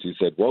compliments. He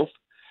said, Wolf,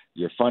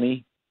 you're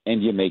funny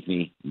and you make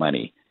me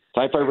money.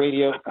 Hi-Fi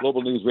Radio,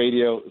 Global News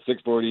Radio,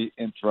 640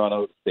 in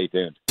Toronto. Stay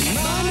tuned.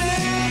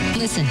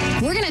 Listen,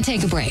 we're going to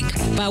take a break.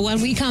 But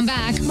when we come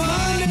back,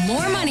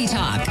 more Money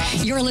Talk.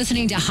 You're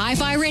listening to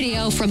Hi-Fi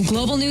Radio from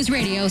Global News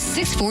Radio,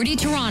 640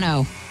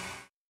 Toronto.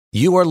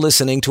 You are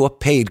listening to a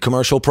paid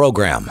commercial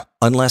program.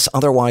 Unless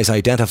otherwise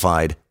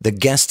identified, the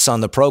guests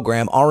on the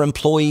program are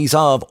employees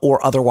of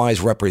or otherwise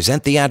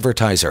represent the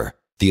advertiser.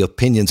 The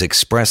opinions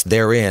expressed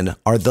therein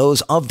are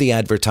those of the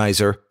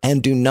advertiser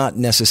and do not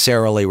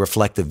necessarily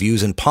reflect the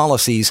views and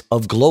policies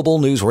of Global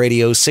News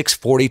Radio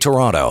 640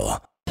 Toronto.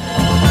 Do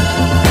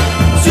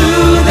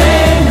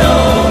they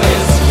know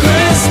it's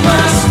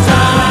Christmas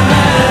time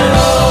at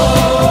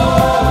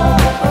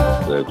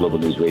all? The Global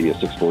News Radio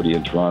 640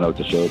 in Toronto. It's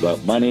a show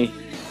about money.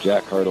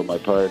 Jack Hartle, my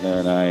partner,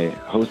 and I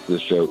host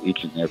this show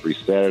each and every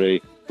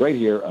Saturday right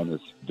here on this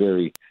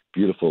very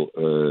beautiful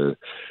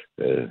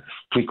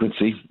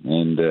frequency.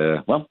 And,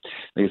 like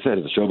I said,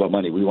 it's a show about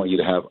money. We want you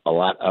to have a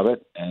lot of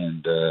it.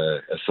 And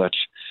as such,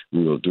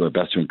 we will do our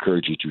best to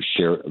encourage you to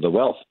share the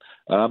wealth.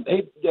 Don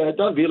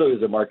Vila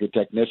is a market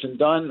technician.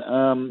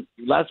 Don,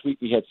 last week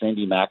we had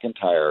Sandy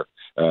McIntyre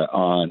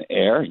on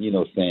air. You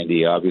know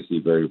Sandy obviously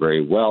very,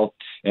 very well.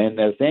 And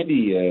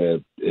Sandy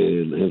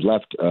has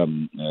left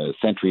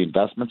Century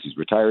Investments. He's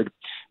retired.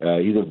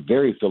 He's a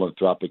very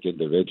philanthropic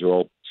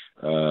individual.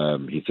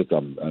 He sits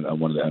on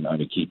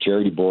a key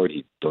charity board.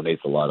 He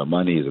donates a lot of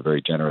money. He's a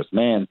very generous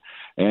man.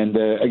 And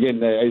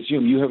again, I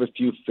assume you have a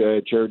few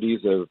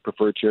charities,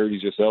 preferred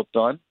charities yourself,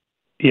 Don?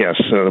 Yes,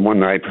 the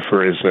one I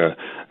prefer is a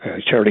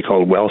charity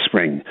called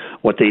Wellspring.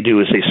 What they do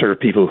is they serve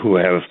people who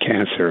have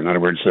cancer. In other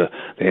words,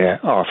 they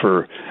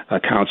offer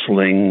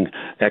counseling,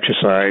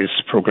 exercise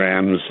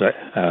programs,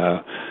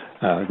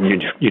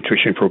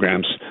 nutrition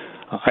programs.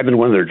 I've been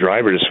one of their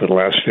drivers for the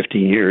last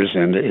 15 years,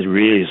 and it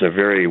really is a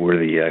very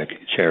worthy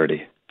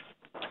charity.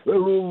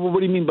 What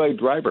do you mean by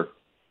driver?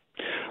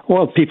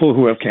 Well, people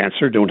who have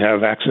cancer don't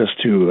have access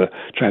to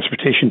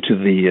transportation to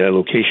the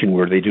location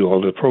where they do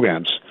all the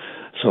programs.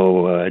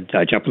 So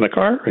I jump in the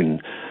car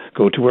and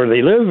go to where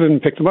they live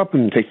and pick them up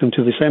and take them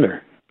to the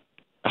center.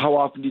 How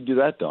often do you do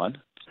that, Don?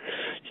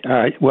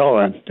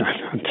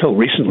 Until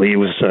recently, it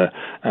was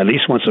at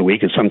least once a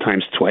week and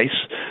sometimes twice.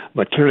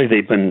 But clearly,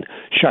 they've been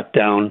shut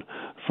down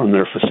from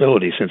their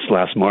facility since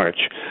last March.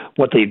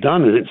 What they've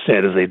done is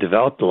instead is they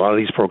developed a lot of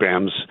these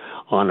programs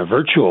on a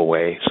virtual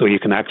way, so you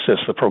can access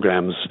the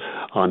programs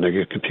on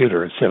your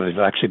computer instead of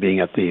actually being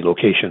at the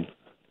location.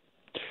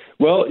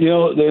 Well,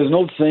 there's an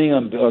old saying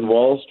on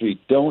Wall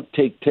Street, don't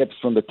take tips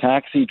from the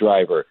taxi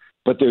driver.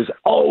 But there's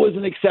always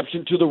an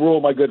exception to the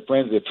rule, my good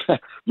friends. If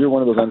you're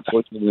one of those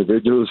unfortunate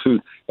individuals who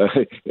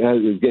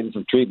is getting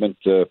some treatment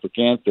for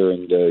cancer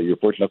and you're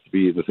fortunate enough to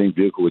be in the same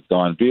vehicle with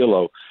Don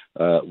Velo,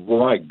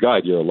 my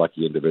God, you're a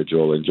lucky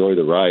individual. Enjoy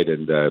the ride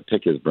and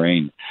pick his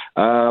brain.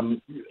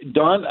 Don,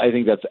 I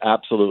think that's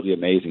absolutely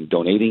amazing.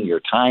 Donating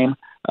your time.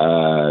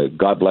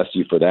 God bless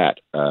you for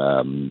that.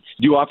 Do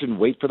you often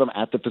wait for them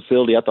at the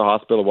facility, at the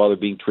hospital while they're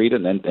being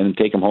treated and then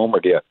take them home, or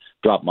do you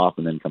drop them off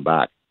and then come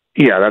back?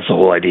 Yeah, that's the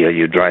whole idea.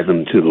 You drive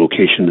them to the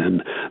location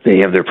and they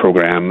have their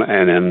program,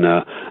 and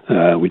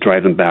then we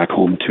drive them back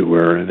home to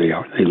where they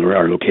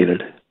are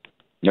located.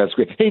 That's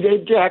great.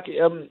 Hey, Jack,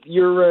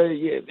 you're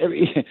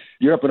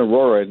up in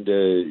Aurora, and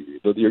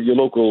your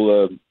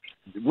local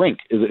rink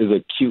is a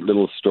cute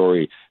little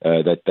story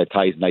that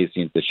ties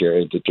nicely into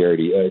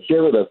charity.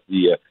 Share with us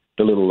the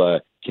little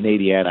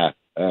Canadiana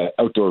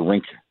outdoor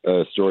rink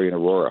story in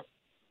Aurora.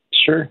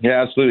 Sure.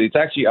 Yeah, absolutely. It's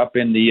actually up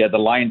in the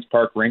Lions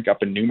Park rink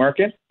up in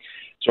Newmarket.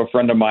 So a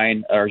friend of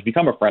mine, or has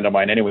become a friend of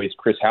mine anyways,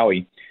 Chris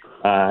Howie,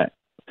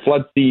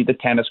 floods the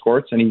tennis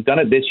courts, and he's done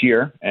it this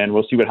year, and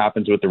we'll see what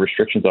happens with the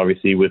restrictions,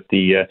 obviously, with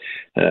the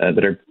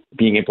that are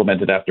being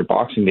implemented after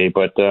Boxing Day.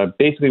 But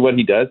basically what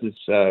he does is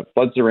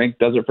floods the rink,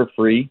 does it for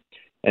free,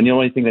 and the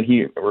only thing that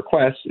he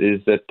requests is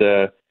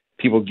that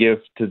people give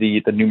to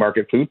the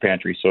Newmarket food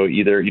pantry. So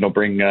either,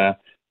 bring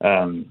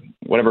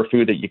whatever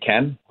food that you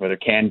can, whether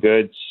canned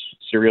goods,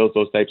 cereals,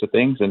 those types of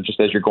things, and just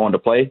as you're going to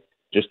play,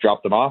 just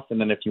drop them off, and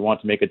then if you want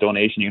to make a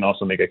donation, you can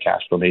also make a cash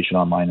donation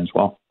online as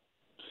well.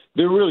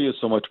 There really is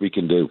so much we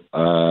can do.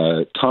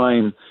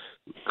 Time,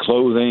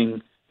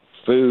 clothing,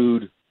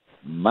 food,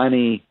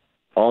 money,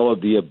 all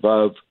of the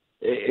above.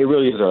 It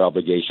really is our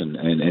obligation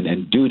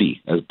and duty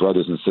as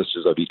brothers and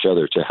sisters of each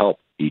other to help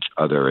each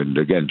other. And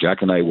again,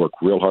 Jack and I work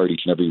real hard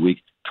each and every week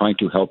trying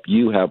to help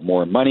you have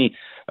more money.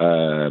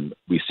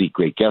 We see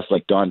great guests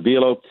like Don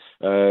Velo,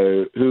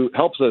 who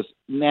helps us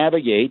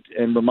navigate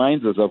and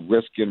reminds us of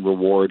risk and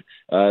reward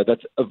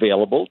that's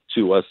available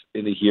to us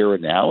in the here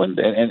and now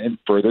and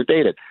further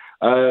dated.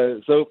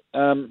 So,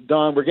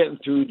 Don, we're getting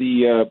through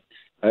the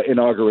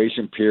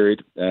inauguration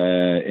period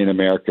in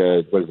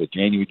America. What is it,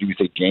 January? Do we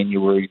say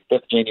January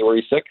 5th,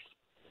 January 6th?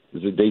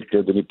 Is the date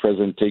the new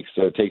president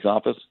takes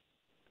office?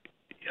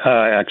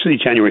 Actually,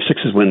 January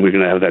 6th is when we're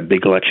going to have that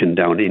big election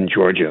down in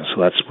Georgia,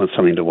 so that's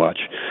something to watch.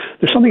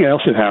 There's something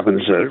else that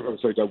happens.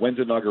 When's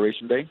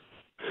Inauguration Day?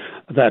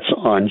 That's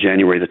on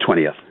January the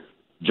 20th.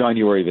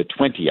 January the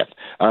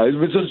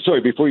 20th.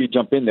 Sorry, before you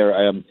jump in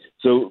there,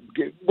 so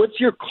what's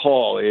your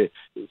call?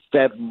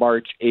 Feb,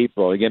 March,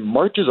 April. Again,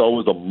 March is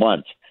always a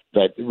month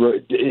that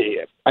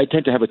I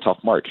tend to have a tough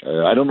March.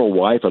 I don't know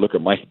why. If I look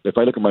at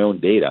my own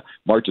data,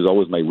 March is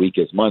always my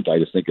weakest month. I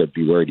just think of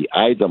beware the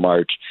Ides of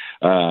March,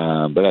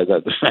 but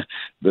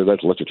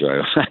that's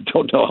literature. I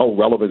don't know how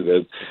relevant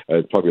it is.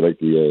 It's probably like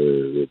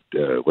the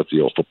what's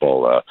the old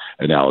football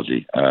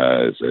analogy?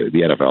 The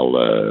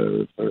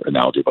NFL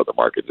analogy about the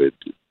market.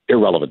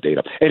 Irrelevant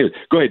data. Anyway,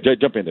 go ahead,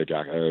 jump in there,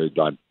 Jack.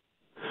 Don.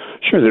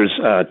 Sure. There's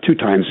two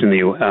times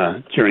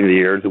during the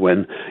year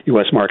when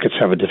U.S. markets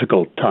have a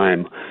difficult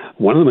time.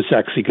 One of them is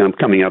actually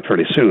coming up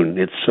pretty soon.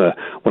 It's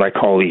what I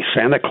call the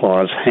Santa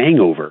Claus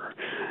hangover,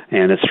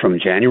 and it's from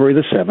January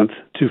the 7th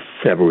to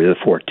February the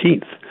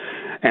 14th.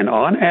 And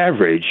on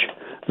average,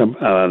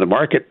 the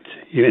market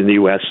in the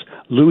U.S.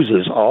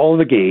 loses all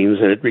the gains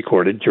that it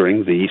recorded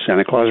during the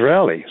Santa Claus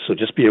rally. So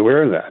just be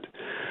aware of that.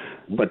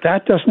 But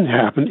that doesn't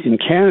happen in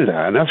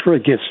Canada, and that's where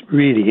it gets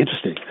really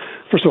interesting.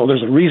 First of all,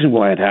 there's a reason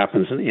why it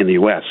happens in the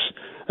U.S.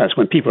 That's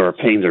when people are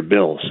paying their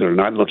bills. They're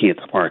not looking at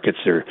the markets.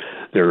 They're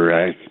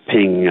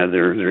paying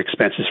their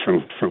expenses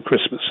from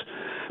Christmas.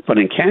 But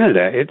in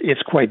Canada,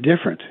 it's quite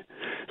different.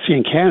 See,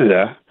 in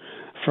Canada,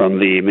 from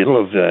the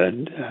middle of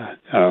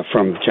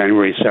from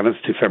January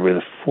 7th to February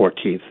the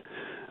 14th,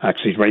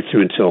 actually right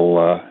through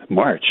until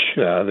March,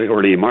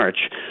 early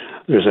March,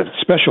 there's a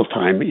special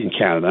time in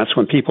Canada. That's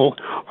when people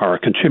are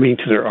contributing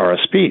to their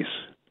RSPs.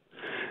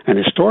 And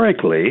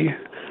historically,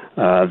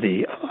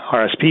 the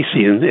RSP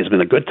season has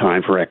been a good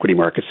time for equity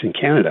markets in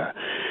Canada.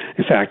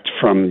 In fact,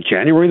 from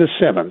January the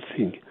 7th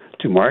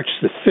to March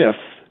the 5th,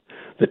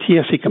 the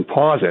TSE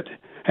Composite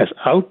has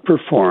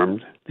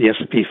outperformed the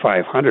S&P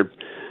 500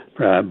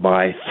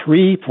 by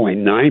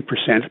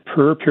 3.9%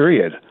 per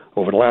period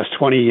over the last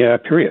 20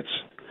 periods.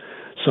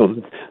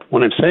 So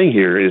what I'm saying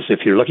here is if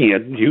you're looking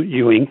at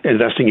you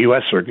investing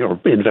U.S. or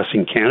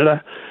investing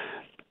Canada,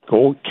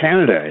 go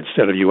Canada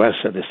instead of U.S.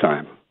 at this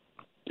time.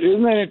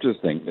 Isn't that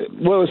interesting?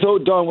 Well, so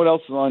Don, what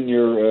else is on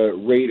your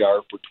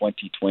radar for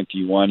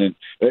 2021?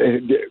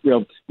 And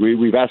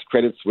we've asked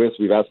Credit Suisse,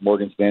 we've asked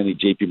Morgan Stanley,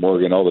 J.P.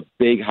 Morgan, all the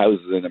big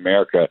houses in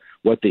America,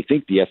 what they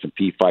think the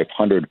S&P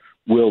 500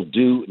 will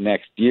do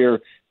next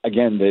year.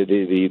 Again,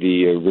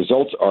 the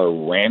results are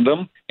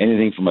random,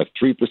 anything from a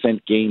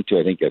 3% gain to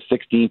I think a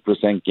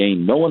 16%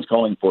 gain. No one's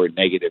calling for a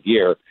negative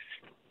year.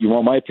 You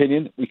want my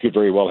opinion? We could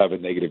very well have a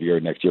negative year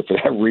next year for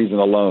that reason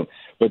alone.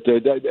 But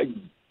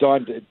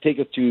Don, take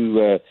us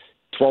to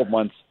 12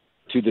 months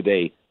to the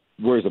day.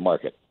 Where's the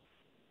market?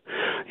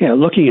 Yeah,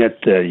 looking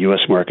at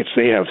U.S. markets,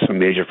 they have some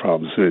major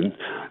problems. And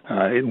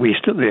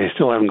they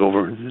still haven't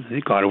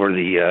got over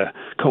the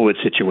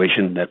COVID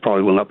situation that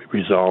probably will not be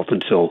resolved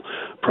until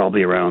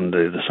probably around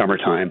the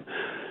summertime.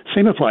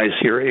 Same applies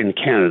here in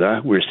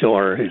Canada. We still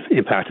are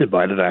impacted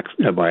by the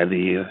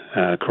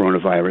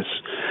coronavirus,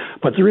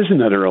 but there is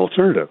another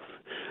alternative.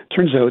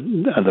 Turns out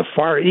the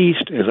Far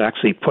East has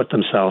actually put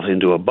themselves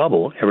into a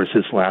bubble ever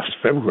since last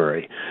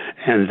February,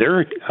 and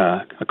their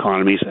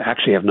economies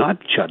actually have not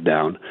shut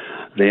down.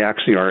 They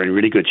actually are in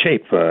really good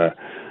shape.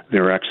 They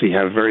actually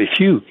have very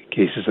few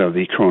cases of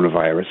the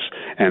coronavirus,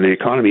 and the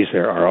economies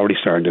there are already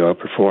starting to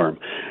outperform.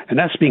 And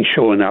that's being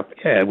shown up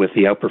with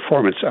the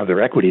outperformance of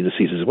their equity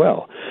indices as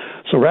well.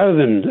 So rather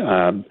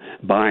than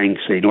buying,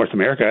 say, North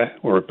America,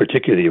 or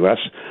particularly the U.S.,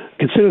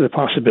 consider the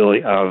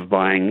possibility of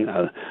buying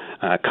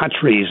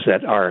countries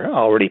that are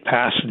already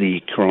past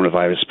the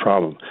coronavirus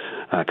problem.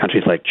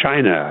 Countries like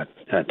China,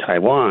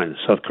 Taiwan,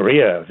 South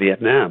Korea,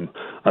 Vietnam,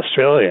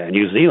 Australia, and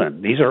New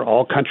Zealand. These are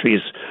all countries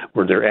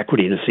where their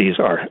equity indices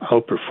are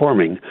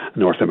outperforming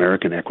North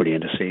American equity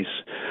indices.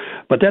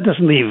 But that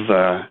doesn't leave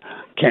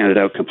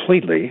Canada out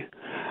completely.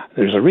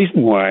 There's a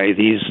reason why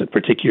these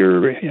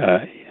particular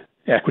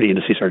equity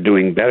indices are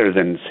doing better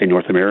than, say,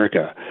 North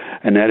America,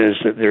 and that is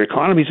that their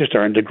economies are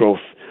starting to grow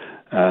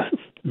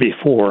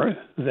before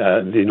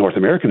the North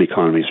American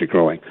economies are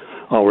growing.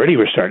 Already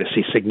we're starting to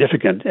see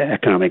significant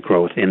economic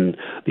growth in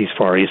these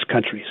Far East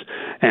countries.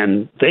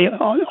 And they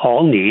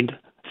all need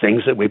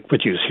things that we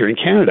produce here in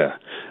Canada,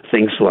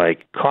 things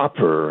like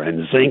copper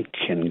and zinc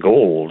and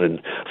gold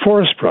and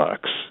forest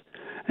products.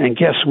 And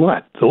guess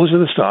what? Those are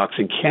the stocks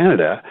in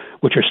Canada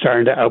which are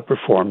starting to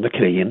outperform the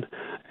Canadian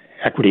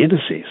equity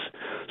indices.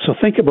 So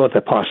think about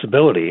the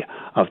possibility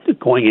of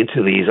going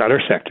into these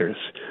other sectors,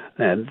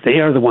 and they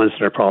are the ones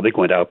that are probably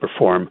going to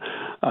outperform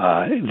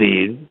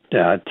the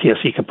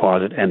TSE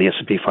Composite and the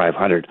S&P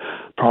 500,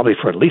 probably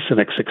for at least the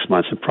next 6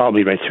 months, and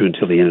probably right through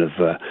until the end of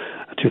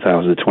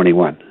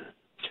 2021.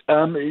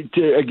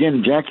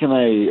 Again, Jack and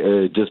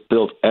I just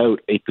built out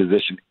a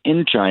position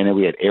in China.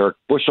 We had Eric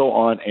Bushell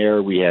on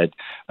air. We had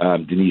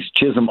Denise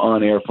Chisholm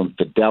on air from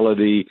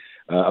Fidelity.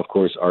 Of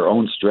course, our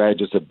own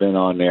strategists have been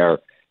on there.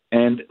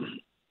 And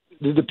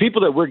the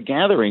people that we're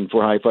gathering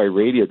for Hi-Fi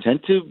Radio tend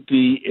to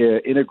be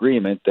in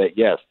agreement that,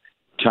 yes,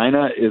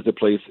 China is the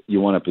place you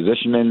want to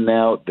position in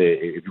now.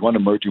 If you want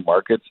emerging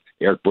markets,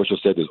 Eric Bushell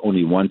said there's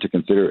only one to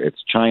consider.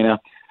 It's China.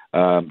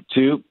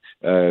 Two,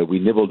 we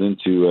nibbled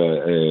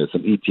into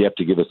some ETF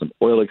to give us some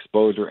oil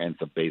exposure and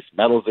some base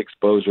metals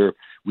exposure.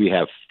 We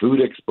have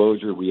food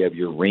exposure. We have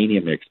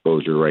uranium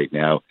exposure right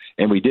now.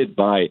 And we did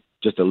buy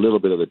just a little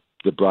bit of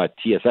the broad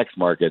TSX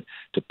market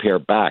to pare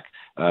back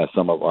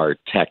some of our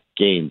tech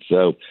gains.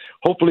 So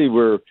hopefully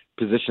we're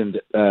positioned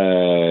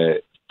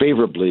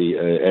favorably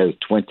as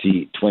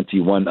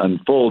 2021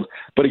 unfolds.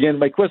 But again,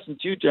 my question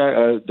to you,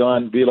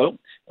 Don Velo,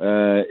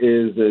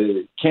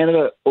 is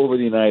Canada over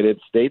the United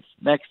States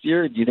next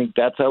year? Do you think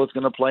that's how it's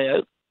going to play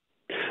out?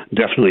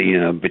 Definitely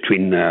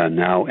between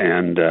now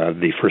and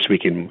the first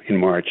week in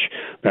March.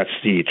 That's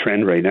the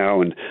trend right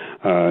now, and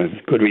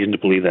good reason to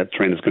believe that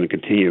trend is going to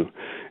continue.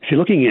 If you're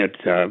looking at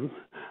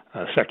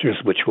sectors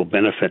which will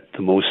benefit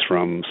the most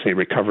from, say,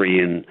 recovery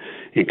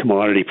in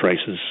commodity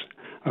prices,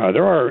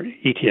 there are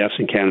ETFs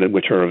in Canada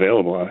which are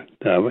available.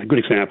 A good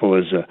example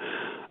is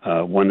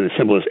one, the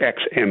symbol is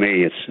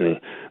XMA. It's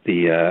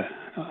the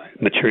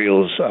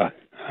materials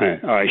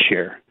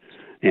iShare.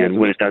 And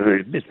what it does,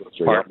 it's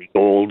partly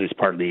gold, it's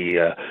partly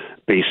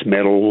base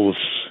metals,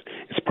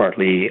 it's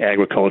partly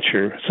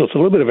agriculture. So it's a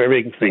little bit of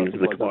everything in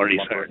the commodity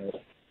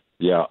side.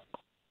 Yeah.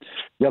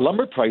 Yeah,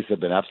 lumber prices have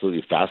been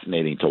absolutely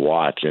fascinating to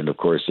watch. And, of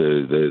course,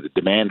 the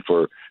demand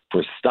for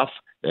stuff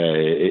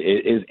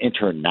is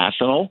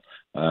international.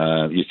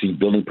 You see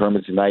building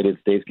permits in the United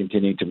States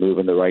continuing to move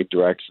in the right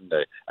direction.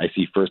 I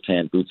see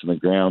firsthand boots on the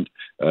ground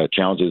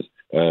challenges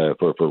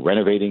for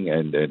renovating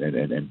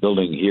and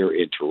building here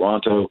in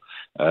Toronto,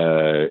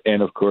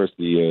 and of course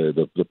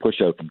the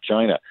push out from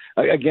China.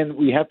 Again,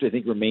 we have to, I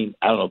think, remain,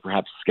 I don't know,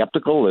 perhaps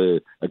skeptical.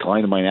 A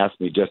client of mine asked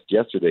me just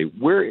yesterday,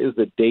 where is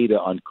the data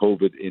on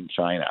COVID in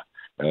China?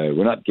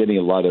 We're not getting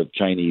a lot of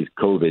Chinese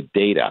COVID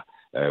data.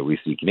 We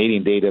see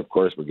Canadian data, of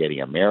course. We're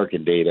getting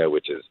American data,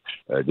 which is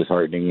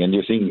disheartening. And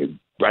you're seeing,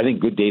 I think,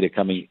 good data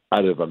coming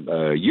out of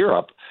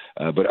Europe.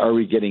 But are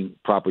we getting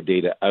proper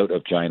data out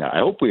of China? I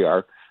hope we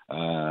are.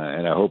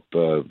 And I hope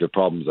the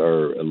problems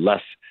are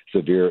less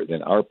severe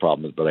than our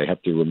problems. But I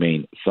have to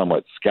remain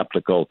somewhat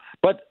skeptical,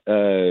 but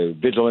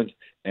vigilant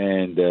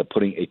and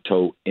putting a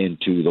toe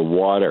into the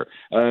water.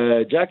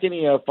 Jack,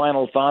 any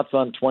final thoughts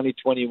on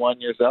 2021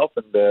 yourself,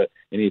 and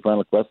any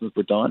final questions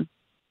for Don?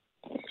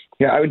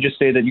 Yeah, I would just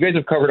say that you guys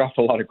have covered off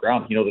a lot of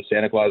ground. You know, the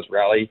Santa Claus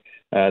rally,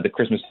 the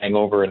Christmas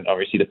hangover, and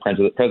obviously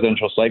the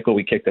presidential cycle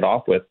we kicked it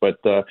off with. But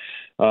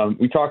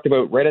we talked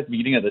about right at the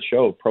beginning of the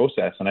show,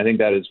 process, and I think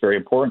that is very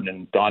important.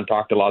 And Don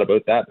talked a lot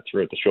about that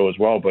throughout the show as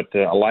well. But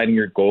aligning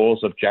your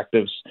goals,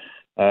 objectives,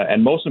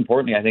 and most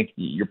importantly, I think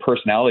your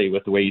personality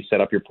with the way you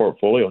set up your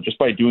portfolio. Just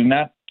by doing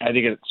that, I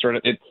think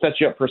it sets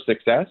you up for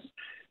success.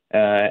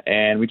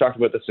 And we talked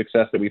about the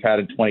success that we've had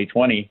in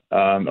 2020.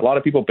 A lot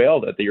of people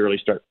bailed at the early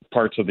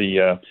parts of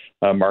the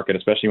market,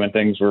 especially when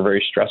things were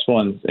very stressful,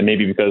 and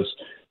maybe because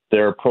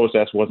their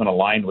process wasn't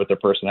aligned with their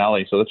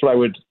personality. So that's what I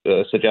would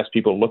suggest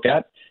people look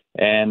at,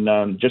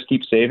 and just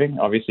keep saving,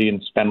 obviously,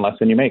 and spend less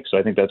than you make. So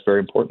I think that's very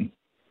important.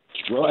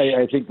 Well,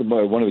 I think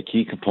one of the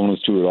key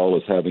components to it all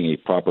is having a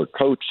proper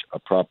coach, a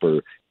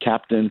proper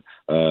captain.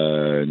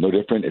 No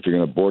different if you're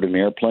going to board an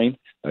airplane.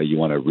 You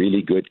want a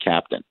really good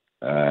captain.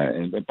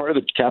 And part of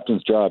the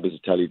captain's job is to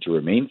tell you to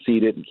remain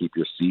seated and keep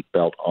your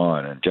seatbelt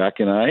on. And Jack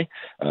and I,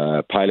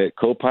 pilot,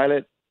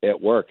 co-pilot, it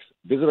works.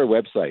 Visit our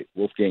website,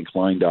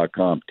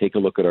 wolfgangklein.com. Take a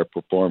look at our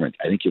performance.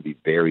 I think you'll be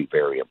very,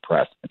 very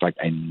impressed. In fact,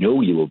 I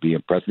know you will be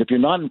impressed. And if you're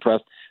not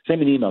impressed,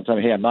 send me an email. Tell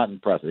me, hey, I'm not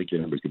impressed. I think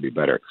your numbers could be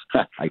better.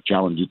 I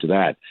challenge you to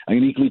that. I'm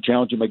going to equally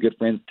challenge you, my good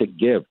friends, to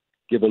give.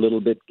 Give a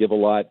little bit, give a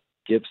lot.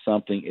 Give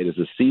something. It is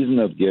a season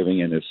of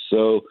giving, and there's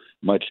so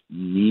much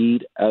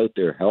need out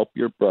there. Help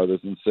your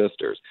brothers and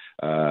sisters.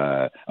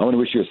 I want to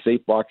wish you a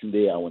safe Boxing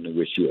Day. I want to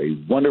wish you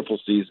a wonderful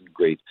season,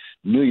 great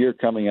New Year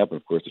coming up.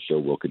 And, of course, the show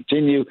will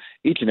continue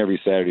each and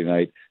every Saturday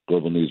night,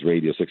 Global News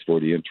Radio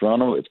 640 in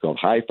Toronto. It's called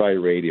Hi-Fi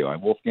Radio.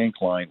 I'm Wolfgang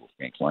Klein,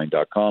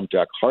 wolfgangklein.com.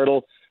 Jack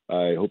Hartle,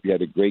 I hope you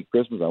had a great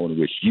Christmas. I want to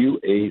wish you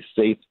a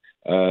safe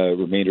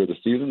remainder of the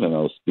season, and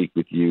I'll speak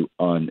with you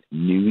on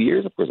New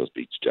Year's. Of course, I'll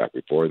speak to Jack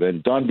before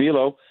then. Don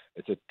Vilo,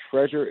 it's a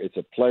treasure, it's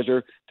a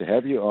pleasure to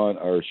have you on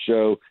our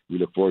show. We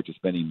look forward to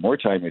spending more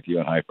time with you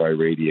on Hi-Fi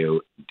Radio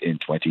in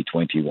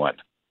 2021.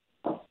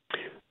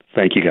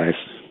 Thank you, guys.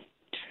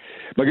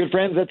 My good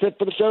friends, that's it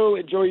for the show.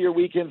 Enjoy your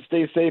weekend,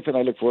 stay safe, and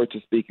I look forward to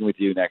speaking with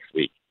you next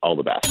week. All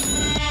the best.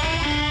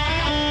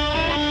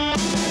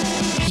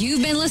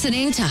 You've been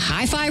listening to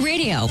Hi-Fi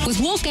Radio with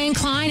Wolfgang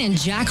Klein and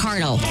Jack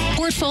Hartle,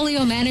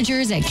 portfolio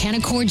managers at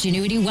Canaccord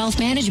Genuity Wealth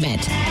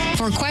Management.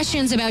 For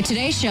questions about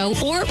today's show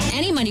or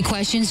any money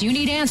questions you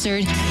need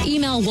answered,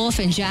 email Wolf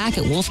and Jack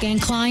at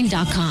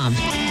wolfgangklein.com.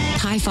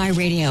 Hi-Fi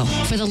Radio,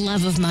 for the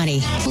love of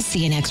money. We'll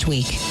see you next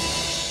week.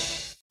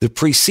 The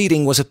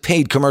preceding was a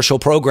paid commercial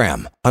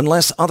program.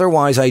 Unless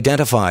otherwise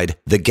identified,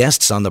 the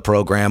guests on the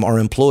program are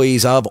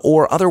employees of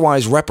or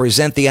otherwise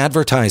represent the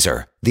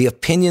advertiser. The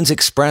opinions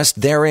expressed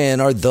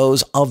therein are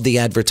those of the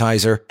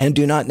advertiser and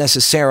do not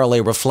necessarily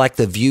reflect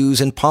the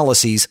views and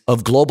policies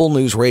of Global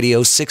News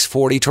Radio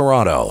 640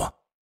 Toronto.